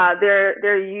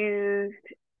 They're used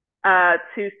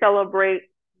to celebrate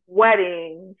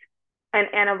weddings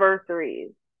and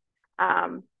anniversaries.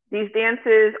 These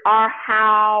dances are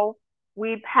how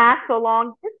we pass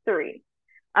along history,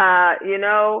 and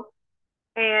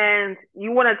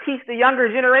you want to teach the younger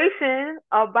generation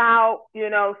about,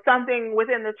 something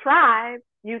within the tribe,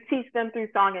 you teach them through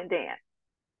song and dance.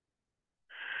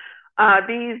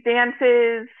 These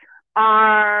dances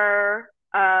are,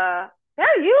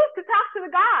 they're used to talk to the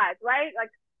gods, right?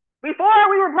 Like before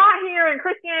we were brought here and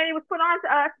Christianity was put on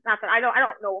to us, not that I don't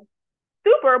know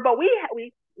super, but we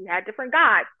had different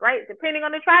gods, right? Depending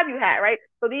on the tribe you had, right?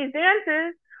 So these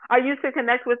dances are used to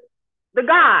connect with the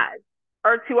gods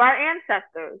or to our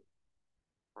ancestors.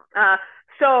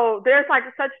 So there's like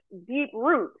such deep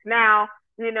roots. Now,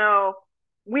 we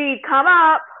come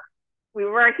up, we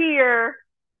were here,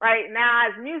 right? Now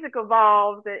as music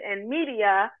evolves and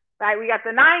media, right? We got the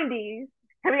 90s,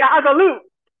 and we got Uncle Luke.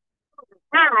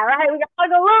 Right? We got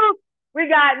Uncle Luke. We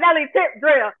got Nelly Tip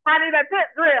Drill. I need a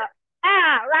tip drill.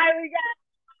 Right? We got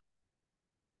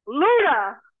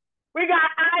Luda. We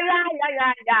got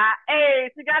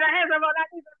Hey, she got her hands up on that.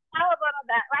 She's on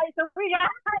that, right? So we got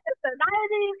it's the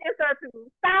 90s, it's the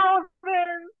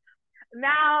 2000s.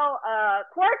 Now,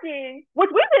 twerking,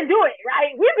 which we've been doing,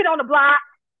 right? We've been on the block.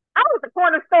 I was at the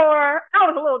corner store. I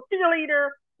was a little cheerleader.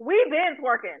 We've been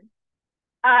twerking.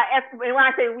 And when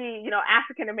I say we,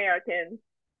 African Americans,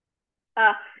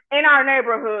 in our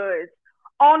neighborhoods,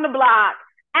 on the block,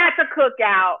 at the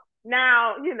cookout.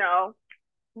 Now,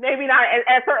 maybe not at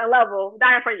a certain level,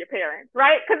 not in front of your parents,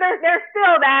 right? Because there's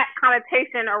still that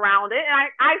connotation around it.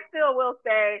 And I still will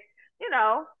say,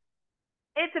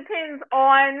 it depends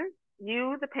on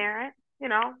you, the parent,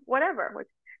 whatever. Which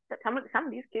some of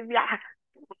these kids, yeah,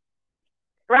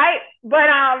 right? But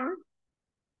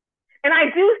and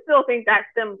I do still think that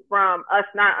stems from us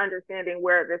not understanding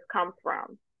where this comes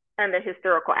from and the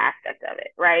historical aspect of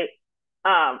it, right?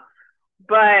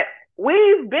 But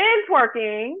we've been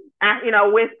twerking,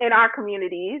 within our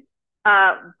communities,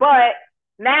 but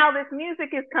now this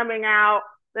music is coming out,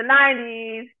 the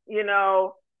 90s,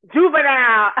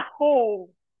 juvenile, oh,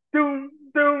 doom,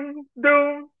 doom,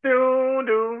 doom, doom,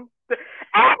 doom.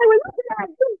 And we look at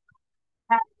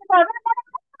that,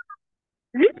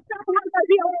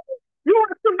 you want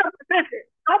to assume that's offensive.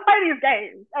 Don't play these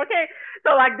games, okay?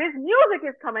 So like this music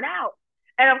is coming out,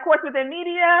 and of course within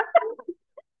media,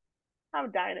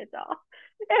 I'm dying at y'all.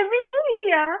 And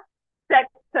media, sex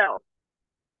sells,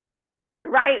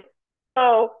 right?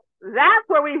 So that's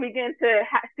where we begin to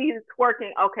see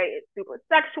twerking. Okay, it's super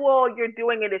sexual. You're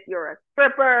doing it if you're a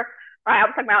stripper. Right? I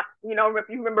was talking about, if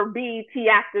you remember BET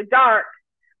After Dark,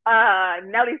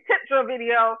 Nelly's tip drill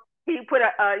video. He put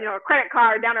a credit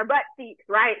card down her butt cheeks,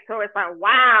 right? So it's like,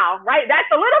 wow, right? That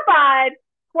solidified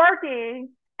twerking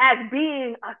as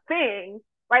being a thing,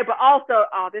 right? But also,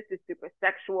 oh, this is super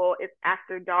sexual. It's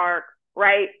after dark,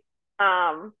 right?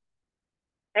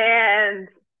 And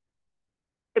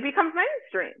it becomes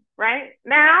mainstream, right?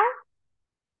 Now,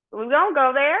 we don't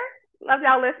go there. Love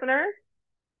y'all listeners.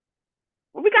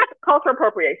 We got culture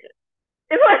appropriation.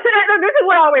 This is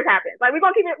what always happens. Like we're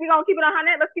gonna keep it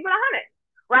 100. Let's keep it 100,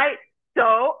 right?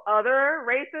 So other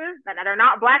races that are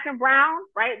not black and brown,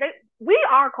 right? We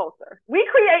are culture. We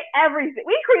create everything.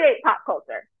 We create pop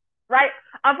culture, right?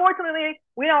 Unfortunately,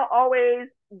 we don't always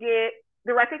get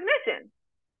the recognition.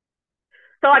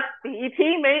 So like BET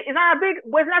is not a big,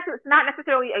 it's not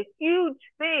necessarily a huge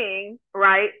thing,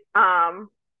 right?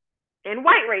 In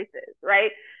white races,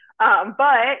 right?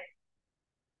 But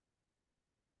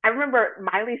I remember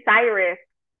Miley Cyrus.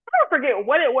 I don't forget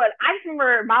what it was. I just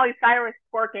remember Miley Cyrus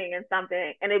twerking in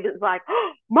something, and it was like,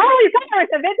 oh, Miley Cyrus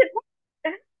invented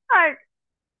twerking. Like,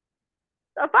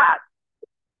 the fuck?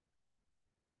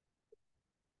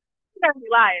 You gotta be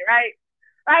lying, right?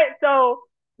 Right? So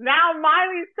now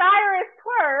Miley Cyrus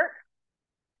twerk,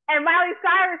 and Miley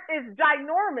Cyrus is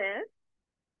ginormous,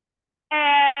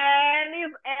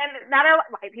 and now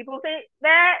white people think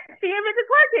that she invented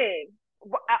twerking.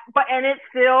 But it's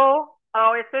still,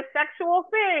 it's a sexual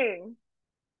thing.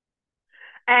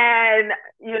 And,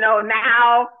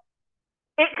 now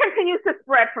it continues to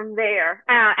spread from there.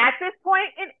 At this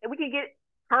point, we can get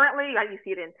currently, like you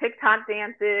see it in TikTok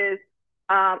dances.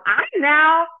 I'm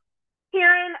now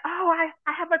hearing, I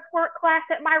have a twerk class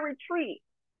at my retreat,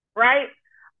 right?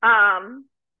 And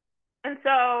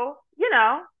so,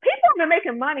 people have been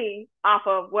making money off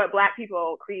of what Black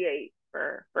people create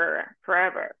for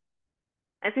forever.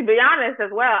 And to be honest as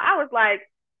well, I was like,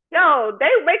 yo, they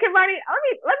making money.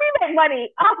 Let me make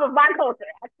money off of my culture,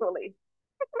 actually.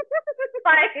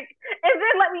 And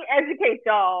then let me educate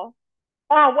y'all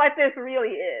on what this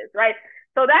really is, right?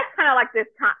 So that's kind of like this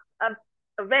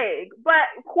a vague but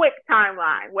quick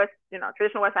timeline with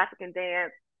traditional West African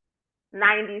dance,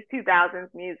 90s,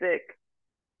 2000s music.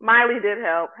 Miley did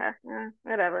help,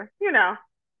 whatever,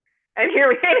 And here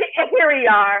we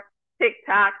are.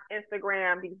 TikTok,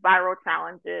 Instagram, these viral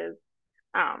challenges.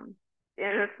 And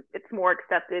it's more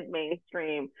accepted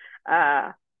mainstream.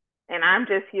 And I'm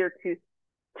just here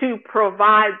to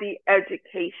provide the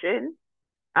education.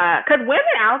 Because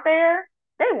women out there,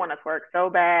 they want to twerk so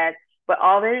bad, but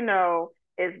all they know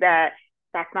is that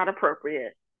that's not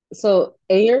appropriate. So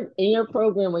in your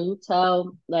program, when you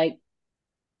tell, like,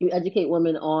 you educate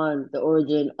women on the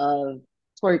origin of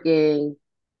twerking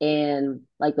and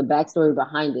like the backstory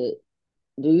behind it,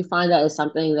 do you find that it's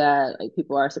something that like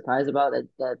people are surprised about,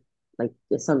 that like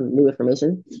there's some new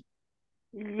information?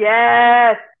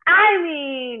 Yes. I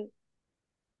mean,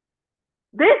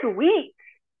 this week,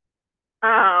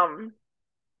 I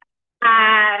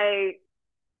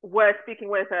was speaking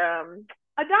with a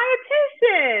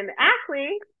dietitian,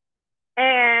 Ashley,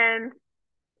 and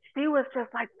she was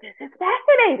just like, "This is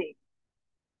fascinating.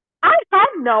 I had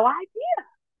no idea."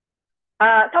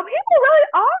 So people really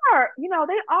are,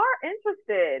 they are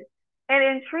interested and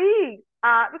intrigued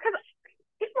because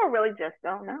people really just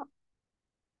don't know.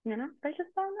 They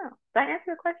just don't know. Did I answer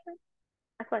your question?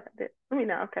 I feel like I did. Let me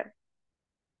know. Okay.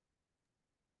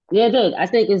 Yeah, it did. I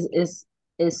think is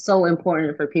so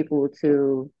important for people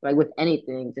to like with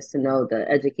anything, just to know the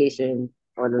education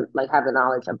or the like have the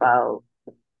knowledge about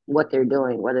what they're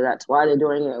doing, whether that's why they're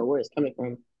doing it or where it's coming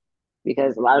from.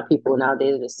 Because a lot of people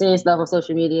nowadays are just seeing stuff on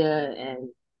social media and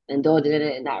indulging in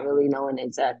it and not really knowing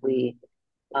exactly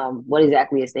what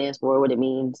exactly it stands for, what it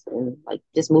means, and like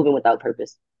just moving without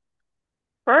purpose.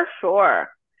 For sure.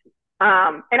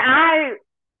 And I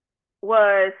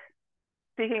was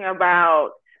speaking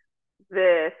about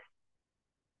this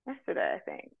yesterday, I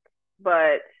think,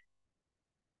 but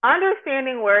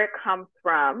understanding where it comes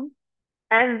from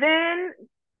and then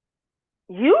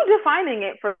you defining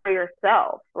it for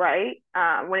yourself, right?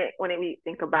 When we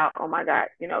think about, oh my God,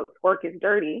 twerk is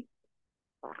dirty.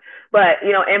 But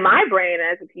in my brain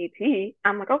as a PT,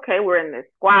 I'm like, okay, we're in this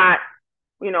squat,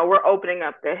 we're opening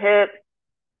up the hips.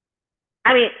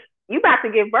 I mean, you about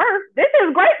to give birth. This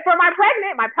is great for my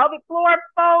pregnant, my pelvic floor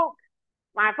folk,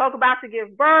 my folk about to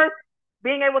give birth,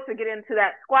 being able to get into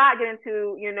that squat, get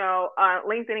into,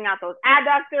 lengthening out those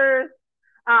adductors.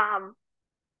 Um,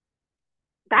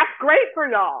 that's great for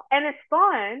y'all. And it's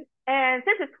fun. And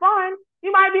since it's fun,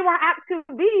 you might be more apt to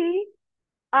be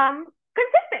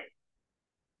consistent.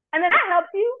 And then that helps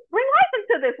you bring life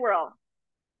into this world.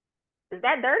 Is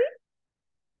that dirty?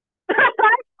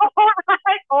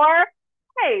 or,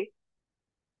 hey,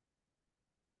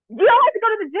 you don't like to go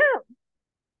to the gym.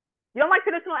 You don't like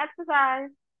traditional exercise,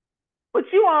 but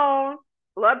you own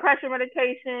blood pressure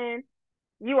medication.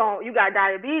 You got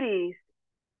diabetes.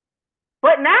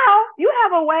 But now you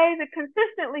have a way to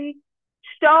consistently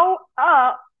show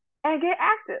up and get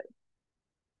active.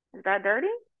 Is that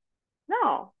dirty?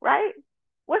 No, right?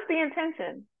 What's the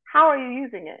intention? How are you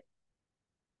using it?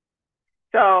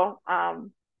 So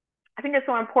I think it's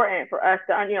so important for us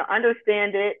to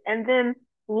understand it and then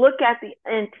look at the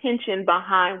intention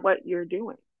behind what you're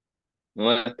doing.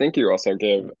 Well, I think you also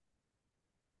give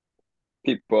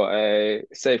people a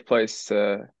safe place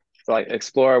to like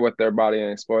explore with their body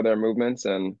and explore their movements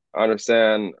and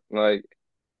understand like,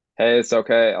 hey, it's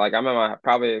okay. Like I'm at my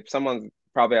probably if someone's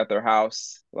probably at their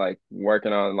house, like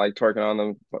working on like twerking on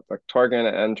them, like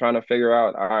twerking and trying to figure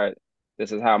out, all right,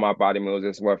 this is how my body moves,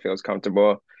 this is what feels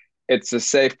comfortable. It's a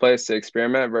safe place to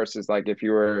experiment versus like if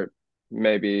you were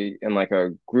maybe in like a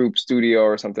group studio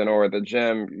or something or the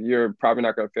gym, you're probably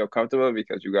not gonna feel comfortable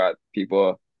because you got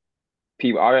people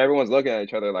everyone's looking at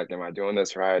each other like, am I doing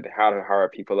this right? How are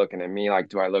people looking at me? Like,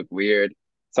 do I look weird?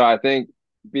 So I think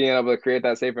being able to create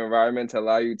that safe environment to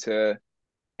allow you to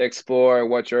explore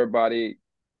what your body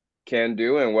can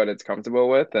do and what it's comfortable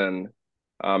with and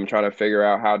trying to figure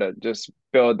out how to just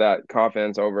build that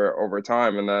confidence over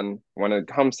time. And then when it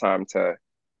comes time to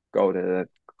go to the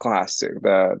class, to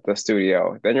the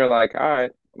studio, then you're like, all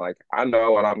right, like I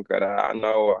know what I'm good at. I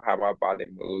know how my body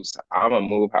moves. I'm gonna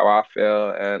move how I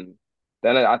feel, and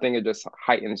then I think it just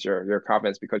heightens your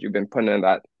confidence because you've been putting in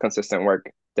that consistent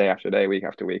work day after day, week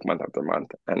after week, month after month,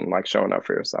 and like showing up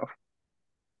for yourself.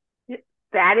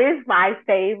 That is my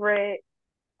favorite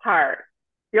part,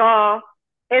 y'all.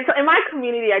 And so in my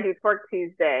community, I do Twerk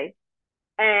Tuesday,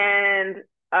 and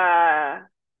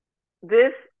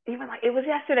this even like it was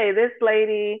yesterday. This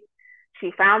lady,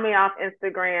 she found me off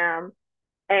Instagram,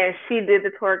 and she did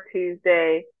the Twerk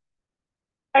Tuesday,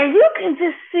 and you can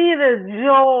just see the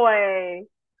joy.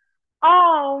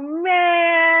 Oh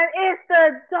man, it's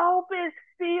the dopest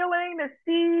feeling to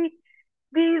see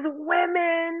these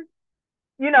women.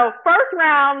 First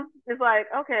round is like,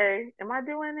 okay, am I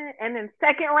doing it? And then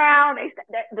second round,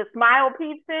 the smile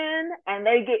peeps in, and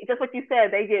they get just what you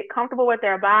said. They get comfortable with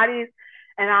their bodies,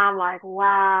 and I'm like,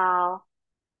 wow,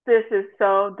 this is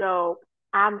so dope.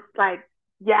 I'm like,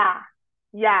 yeah,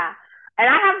 yeah. And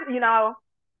I have,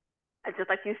 just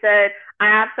like you said, I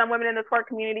have some women in the twerk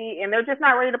community, and they're just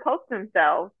not ready to post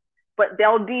themselves, but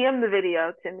they'll DM the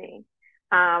video to me,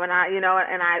 and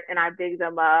I big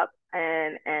them up,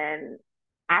 and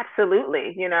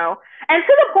absolutely, and to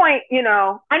the point,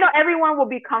 I know everyone will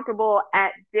be comfortable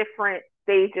at different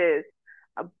stages,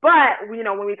 but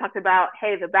when we talked about,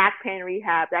 hey, the back pain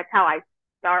rehab, that's how I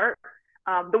start.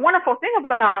 The wonderful thing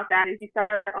about that is you start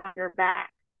on your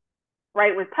back,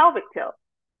 right, with pelvic tilt,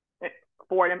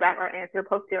 forward and back, or anterior,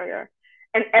 posterior.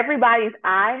 and everybody's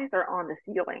eyes are on the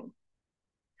ceiling.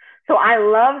 So I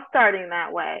love starting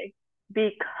that way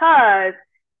because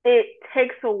it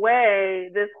takes away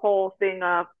this whole thing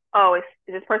of, oh, is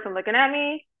this person looking at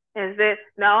me? Is this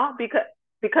no? Because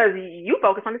you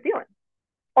focus on the ceiling.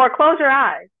 Or close your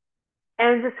eyes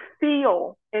and just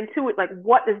feel into it. Like,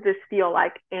 what does this feel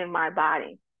like in my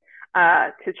body?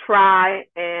 To try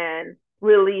and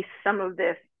release some of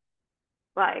this,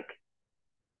 like,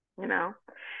 you know.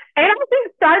 And I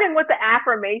think starting with the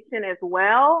affirmation as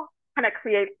well kind of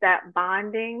creates that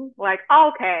bonding. Like,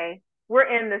 okay, we're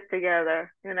in this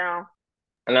together, you know.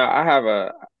 Now I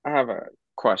have a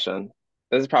question.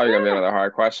 This is probably gonna be Yeah. another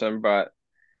hard question, but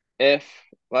if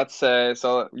let's say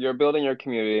so you're building your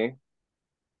community,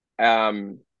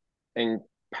 um,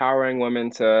 empowering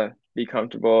women to be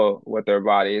comfortable with their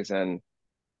bodies and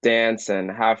dance and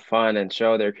have fun and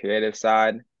show their creative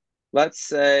side. Let's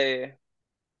say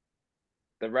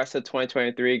the rest of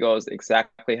 2023 goes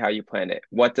exactly how you planned it.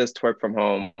 What does Twerk from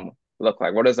Home look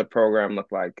like? What does the program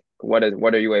look like? What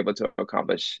are you able to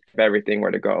accomplish if everything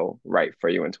were to go right for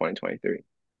you in 2023?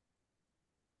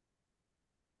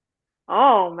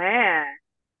 Oh man.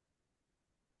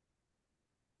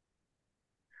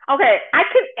 Okay, I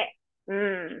can.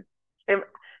 If,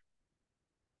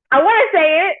 I want to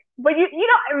say it, but you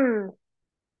know,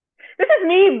 this is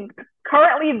me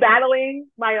currently battling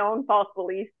my own false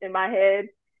beliefs in my head.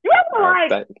 You ever like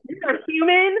That you're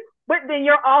human, but then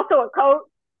you're also a coach,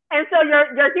 and so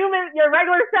your human, your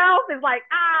regular self is like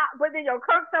but then your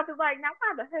coach self is like, now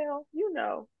why the hell, you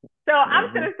know? So I'm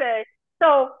hmm gonna say,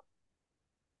 so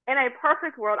in a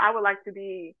perfect world, I would like to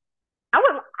be, I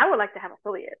would like to have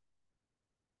affiliates.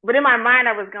 But in my mind,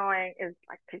 I was going, is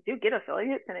like, could you get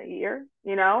affiliates in a year?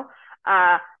 You know,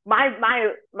 my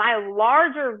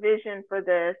larger vision for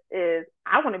this is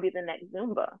I want to be the next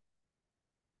Zumba,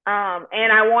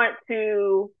 and I want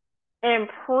to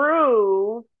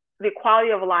improve the quality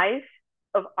of life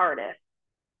of artists.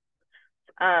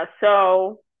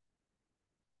 So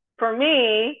for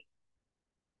me,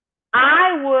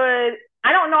 I would,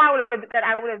 I don't know, I would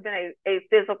have been a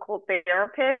physical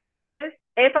therapist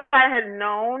if I had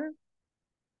known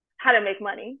how to make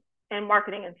money in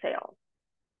marketing and sales,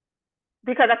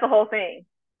 because that's the whole thing.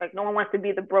 Like, no one wants to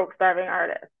be the broke, starving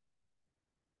artist.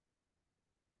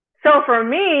 So for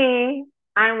me,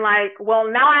 I'm like,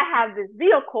 well, now I have this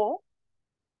vehicle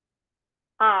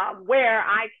where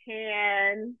I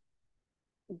can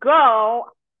go,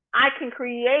 I can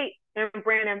create and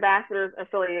brand ambassadors,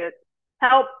 affiliates,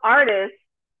 help artists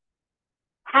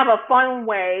have a fun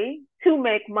way to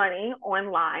make money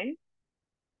online.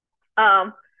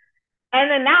 Um,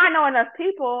 and then now I know enough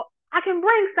people, I can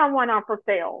bring someone on for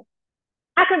sales.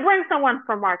 I can bring someone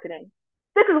for marketing.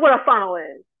 This is what a funnel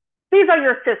is. These are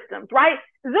your systems, right?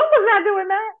 Zumba's not doing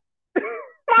that.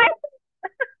 Right?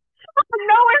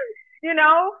 No one, you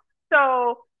know?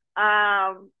 So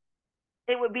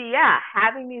it would be, yeah,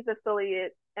 having these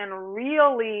affiliates and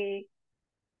really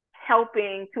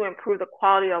helping to improve the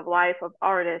quality of life of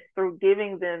artists through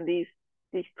giving them these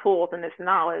tools and this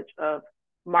knowledge of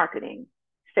marketing,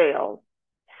 sales,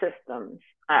 systems.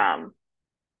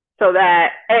 So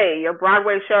that, hey, your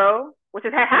Broadway show, which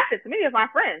has happened to many of my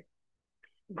friends,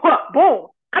 but boom,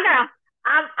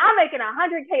 I'm making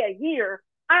 100K a year.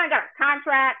 I got a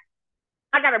contract.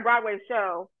 I got a Broadway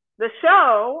show. The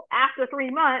show, after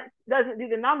 3 months, doesn't do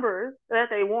the numbers that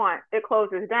they want. It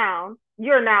closes down.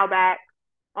 You're now back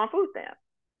on food stamps.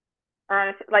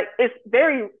 Or like, it's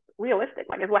very realistic.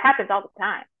 Like, it's what happens all the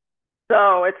time.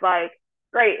 So it's like,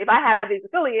 great, if I have these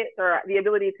affiliates or the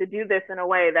ability to do this in a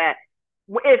way that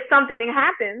if something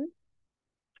happens,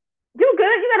 you good.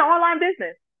 You got an online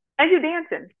business and you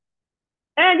dancing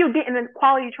and you getting the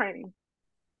quality training.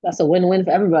 That's a win-win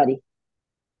for everybody.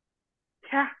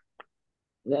 Yeah.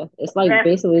 Yeah, it's like Yeah.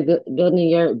 basically building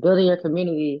your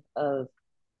community of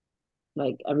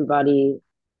like everybody,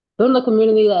 building a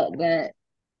community that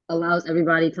allows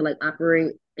everybody to like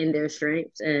operate in their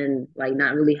strengths and like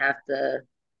not really have to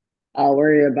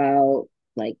worry about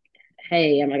like,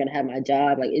 hey, am I gonna have my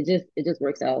job? Like it just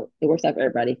works out. It works out for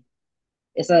everybody.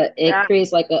 It Yeah.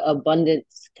 creates like a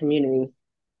abundance community.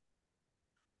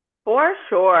 For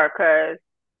sure. Cause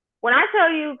when I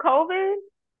tell you COVID,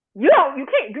 you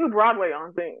can't do Broadway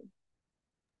on Zoom.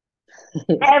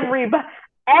 Everybody,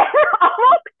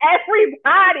 almost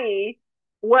everybody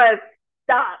was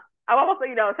stuck. I almost,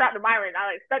 shout to Myron.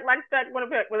 I stuck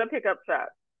with a pickup truck.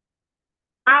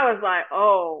 I was like,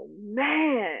 oh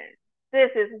man,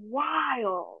 this is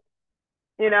wild,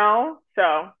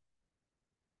 So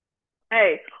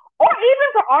hey, or even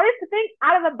for artists to think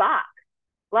out of the box,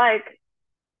 like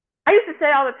I used to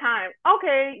say all the time,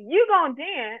 okay, you gonna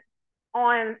dance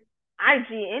on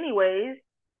IG anyways.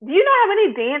 Do you know how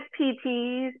many dance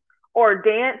PTs or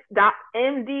dance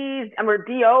MDs or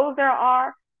DOs there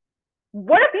are?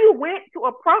 What if you went to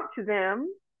approach them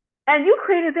and you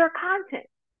created their content,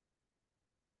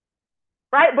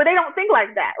 right? But they don't think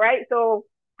like that, right? So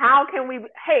how can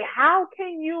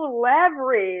you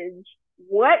leverage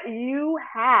what you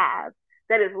have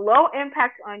that is low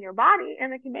impact on your body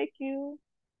and it can make you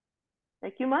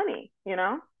money, you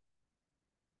know?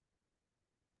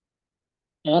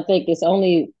 And I think it's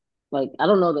only like I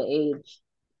don't know the age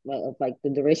of like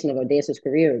the duration of a dancer's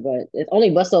career, but it's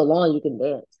only but so long you can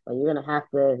dance. Like you're gonna have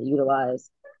to utilize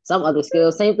some other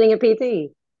skills. Same thing in PT.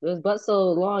 There's but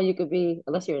so long you could be,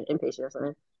 unless you're an inpatient or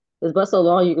something. There's but so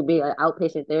long you could be an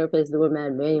outpatient therapist doing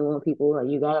manual on people. Like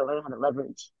you gotta learn how to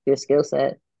leverage your skill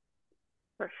set.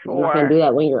 For You're not gonna do sure.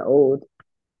 that when you're old.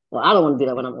 Well, I don't want to do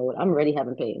that when I'm old. I'm already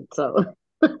having pain. So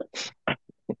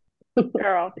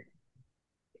Girl.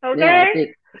 yeah, I Okay?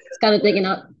 think it's kind of thinking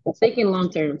long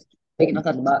term, thinking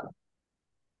outside the box.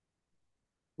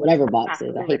 Whatever box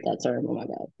is. I Absolutely. hate that term. Oh my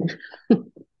God.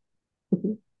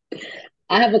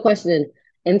 I have a question.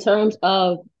 In terms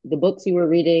of the books you were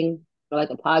reading, or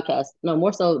like a podcast, no,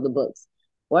 more so the books.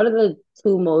 What are the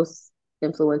two most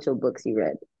influential books you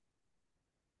read?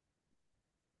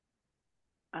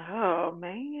 Oh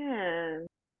man.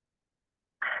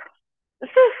 This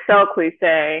is so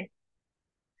cliche.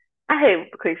 I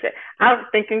hate cliche. I was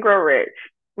thinking grow rich.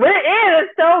 But it is,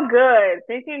 it's so good.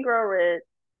 Think and Grow Rich.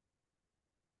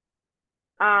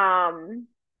 Um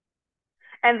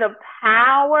and the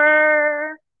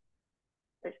power.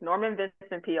 It's Norman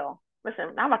Vincent Peale. Listen,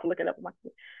 I'm about to look it up.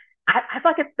 I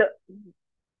feel like it's the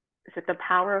is it the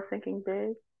power of thinking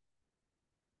big?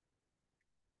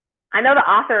 I know the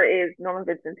author is Norman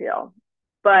Vincent Peale,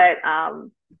 but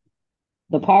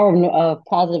The Power of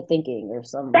Positive Thinking or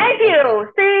something thank like that. you.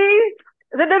 See,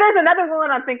 there's another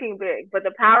one on thinking big, but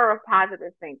the power of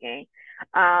positive thinking,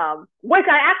 which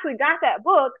I actually got that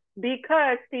book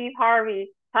because Steve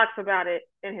Harvey talks about it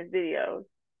in his videos,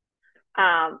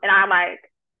 and I like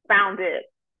found it.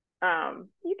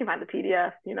 You can find the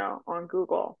PDF, on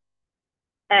Google,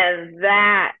 and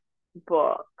that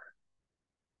book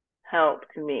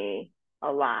helped me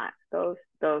a lot. Those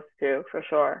two for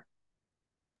sure.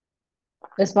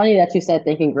 It's funny that you said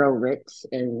Think and Grow Rich,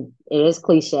 and it is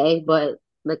cliche, but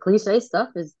the cliche stuff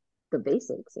is the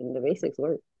basics, and the basics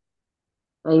work.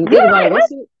 I mean, think You're about it. right.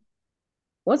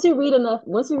 Once you read enough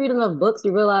books,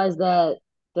 you realize that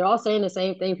they're all saying the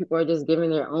same thing. People are just giving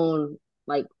their own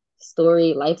like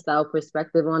story, lifestyle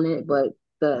perspective on it, but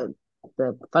the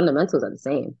the fundamentals are the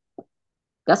same.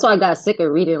 That's why I got sick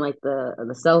of reading like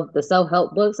the self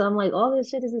help books. I'm like, all this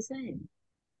shit is the same.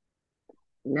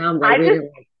 Now I'm like I just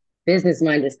reading like business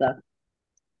minded stuff.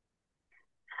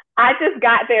 I just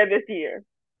got there this year.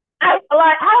 I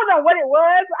don't know what it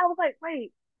was. I was like,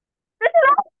 wait, this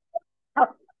is all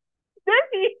this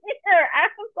year. I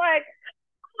was like,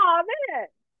 oh man.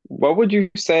 What would you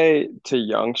say to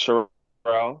young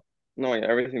Sherrill, knowing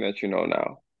everything that you know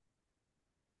now,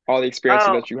 all the experiences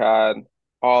Oh, that you had,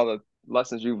 all the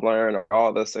lessons you've learned,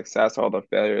 all the success, all the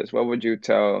failures? What would you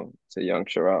tell to young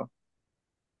Sherrill?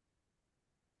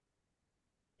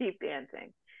 keep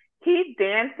dancing. Keep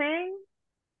dancing.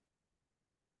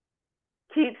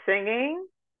 Keep singing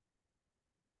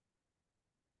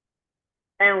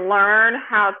and learn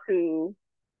how to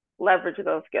leverage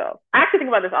those skills. I actually think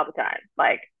about this all the time.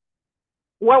 Like,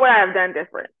 what would I have done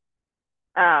different?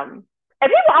 And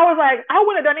people always like, I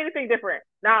wouldn't have done anything different.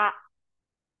 Nah,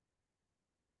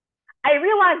 I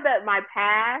realized that how my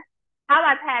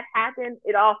past happened,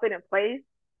 it all fit in place.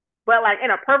 But like in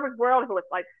a perfect world, if it was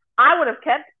like I would have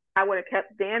kept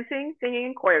dancing,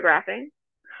 singing, choreographing.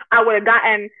 I would have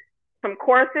gotten some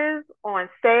courses on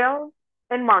sales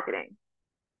and marketing,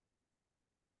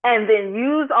 and then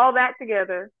use all that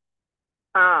together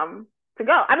to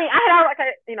go. I mean, I had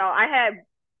already,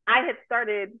 I had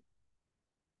started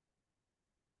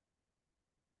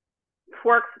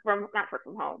Twerk from not Twerk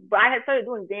from home, but I had started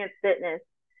doing dance fitness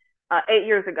 8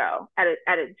 years ago at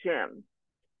a gym,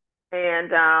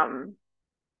 and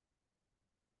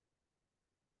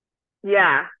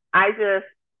yeah, I just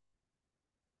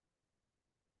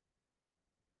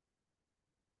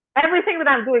everything that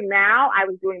I'm doing now, I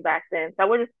was doing back then. So I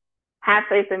would just have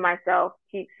faith in myself,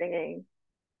 keep singing,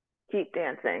 keep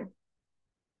dancing,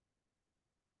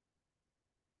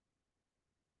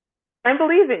 and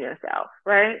believe in yourself,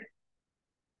 right?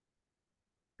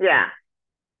 Yeah.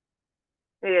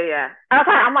 Yeah.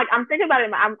 I'm thinking about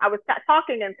it. I was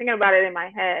talking and thinking about it in my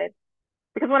head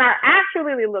because when I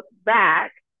actually look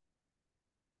back,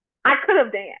 I could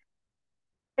have danced.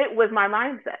 It was my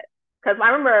mindset. Because I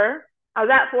remember I was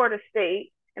at Florida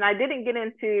State and I got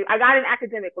in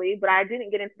academically, but I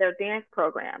didn't get into their dance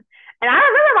program. And I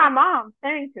remember my mom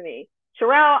saying to me,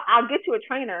 Sherrill, I'll get you a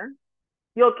trainer.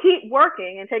 You'll keep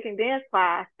working and taking dance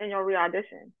class and you'll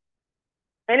re-audition.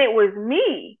 And it was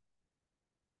me.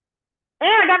 And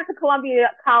I got into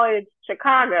Columbia College,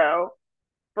 Chicago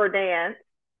for dance,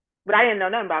 but I didn't know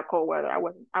nothing about cold weather. I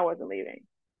wasn't leaving.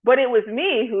 But it was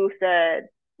me who said,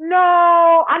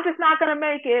 no, I'm just not going to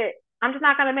make it. I'm just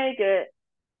not going to make it.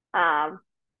 My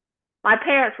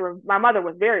mother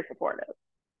was very supportive.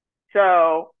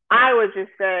 So I would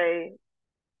just say,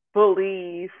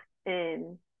 believe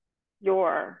in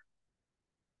yourself.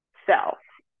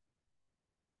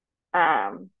 Dang,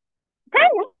 I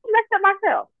messed up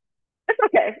myself. It's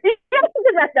okay. You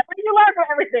messed up. You learn from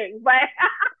everything, but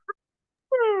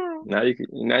now you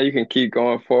can keep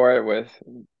going forward with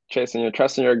trusting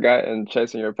your gut and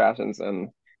chasing your passions and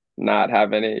not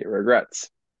have any regrets.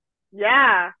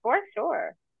 Yeah, for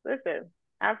sure. Listen,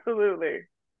 absolutely.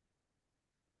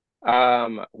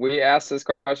 We asked this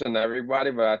question to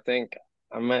everybody, but I think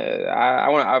I'm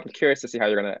curious to see how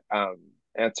you're gonna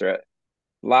answer it.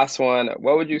 Last one.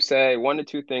 What would you say? 1 to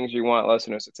 2 things you want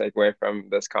listeners to take away from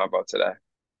this convo today?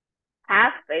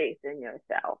 Have faith in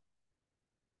yourself.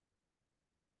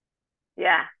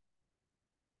 Yeah.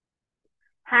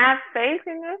 Have faith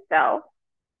in yourself.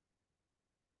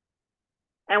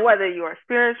 And whether you're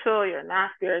spiritual, you're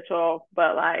not spiritual,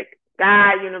 but like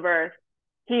God, universe,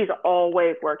 he's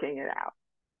always working it out.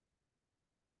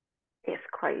 It's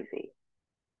crazy.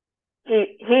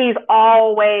 He's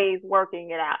always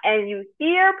working it out. And you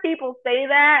hear people say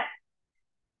that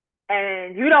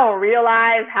and you don't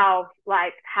realize how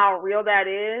real that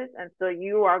is until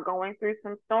you are going through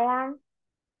some storms.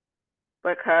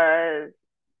 Because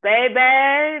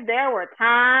baby, there were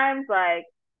times like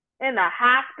in the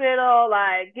hospital,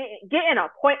 like getting an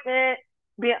appointment,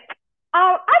 being,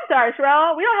 oh, I'm sorry,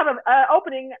 Sherrill, we don't have an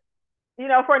opening,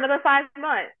 for another 5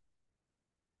 months.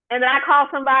 And then I call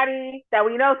somebody that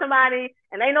we know somebody,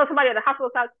 and they know somebody at the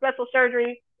hospital special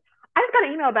surgery. I just got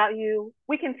an email about you.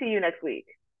 We can see you next week.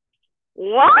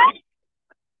 What?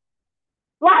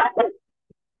 What?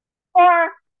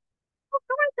 Or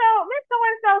Miss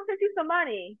So-and-so sent you some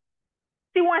money.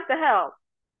 She wants to help.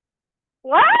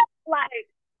 What? Like,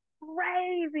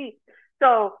 crazy.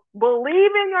 So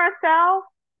believe in yourself,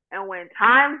 and when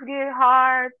times get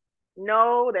hard,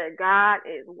 know that God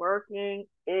is working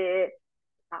it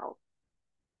out.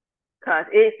 Cause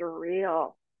it's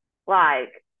real.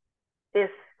 Like,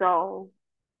 it's so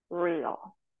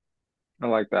real. I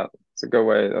like that. It's a good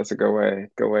way. That's a good way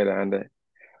to end it.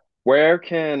 Where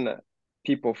can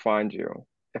people find you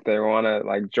if they want to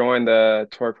like join the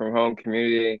Twerk from Home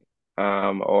community,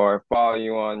 or follow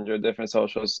you on your different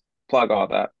socials? Plug all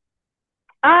that.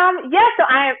 Yeah, so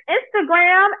I am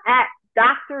Instagram at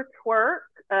Dr. Twerk.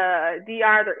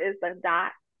 DR, there is the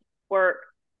dot twerk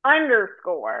 _,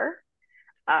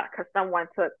 because someone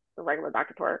took the regular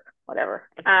Dr. Twerk, whatever.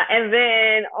 And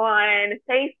then on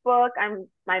Facebook, I'm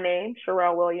my name,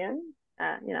 Sherrill Williams,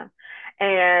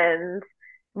 and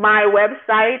my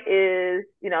website is,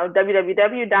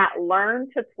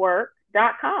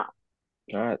 www.learntotwerk.com.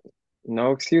 All right.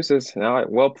 No excuses. Now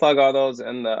we'll plug all those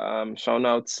in the show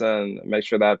notes and make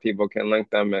sure that people can link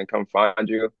them and come find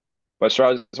you. But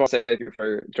Sherrill, I just want to say thank you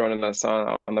for joining us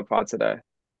on the pod today.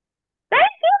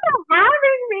 Thank you for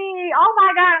having me. Oh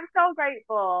my God, I'm so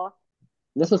grateful.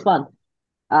 This was fun.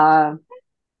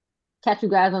 Catch you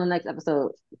guys on the next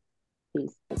episode.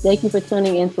 Peace. Thank you for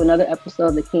tuning in to another episode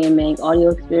of the Kim Mang audio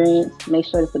experience. Make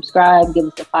sure to subscribe, give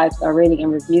us a 5-star rating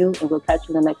and review, and we'll catch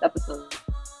you in the next episode.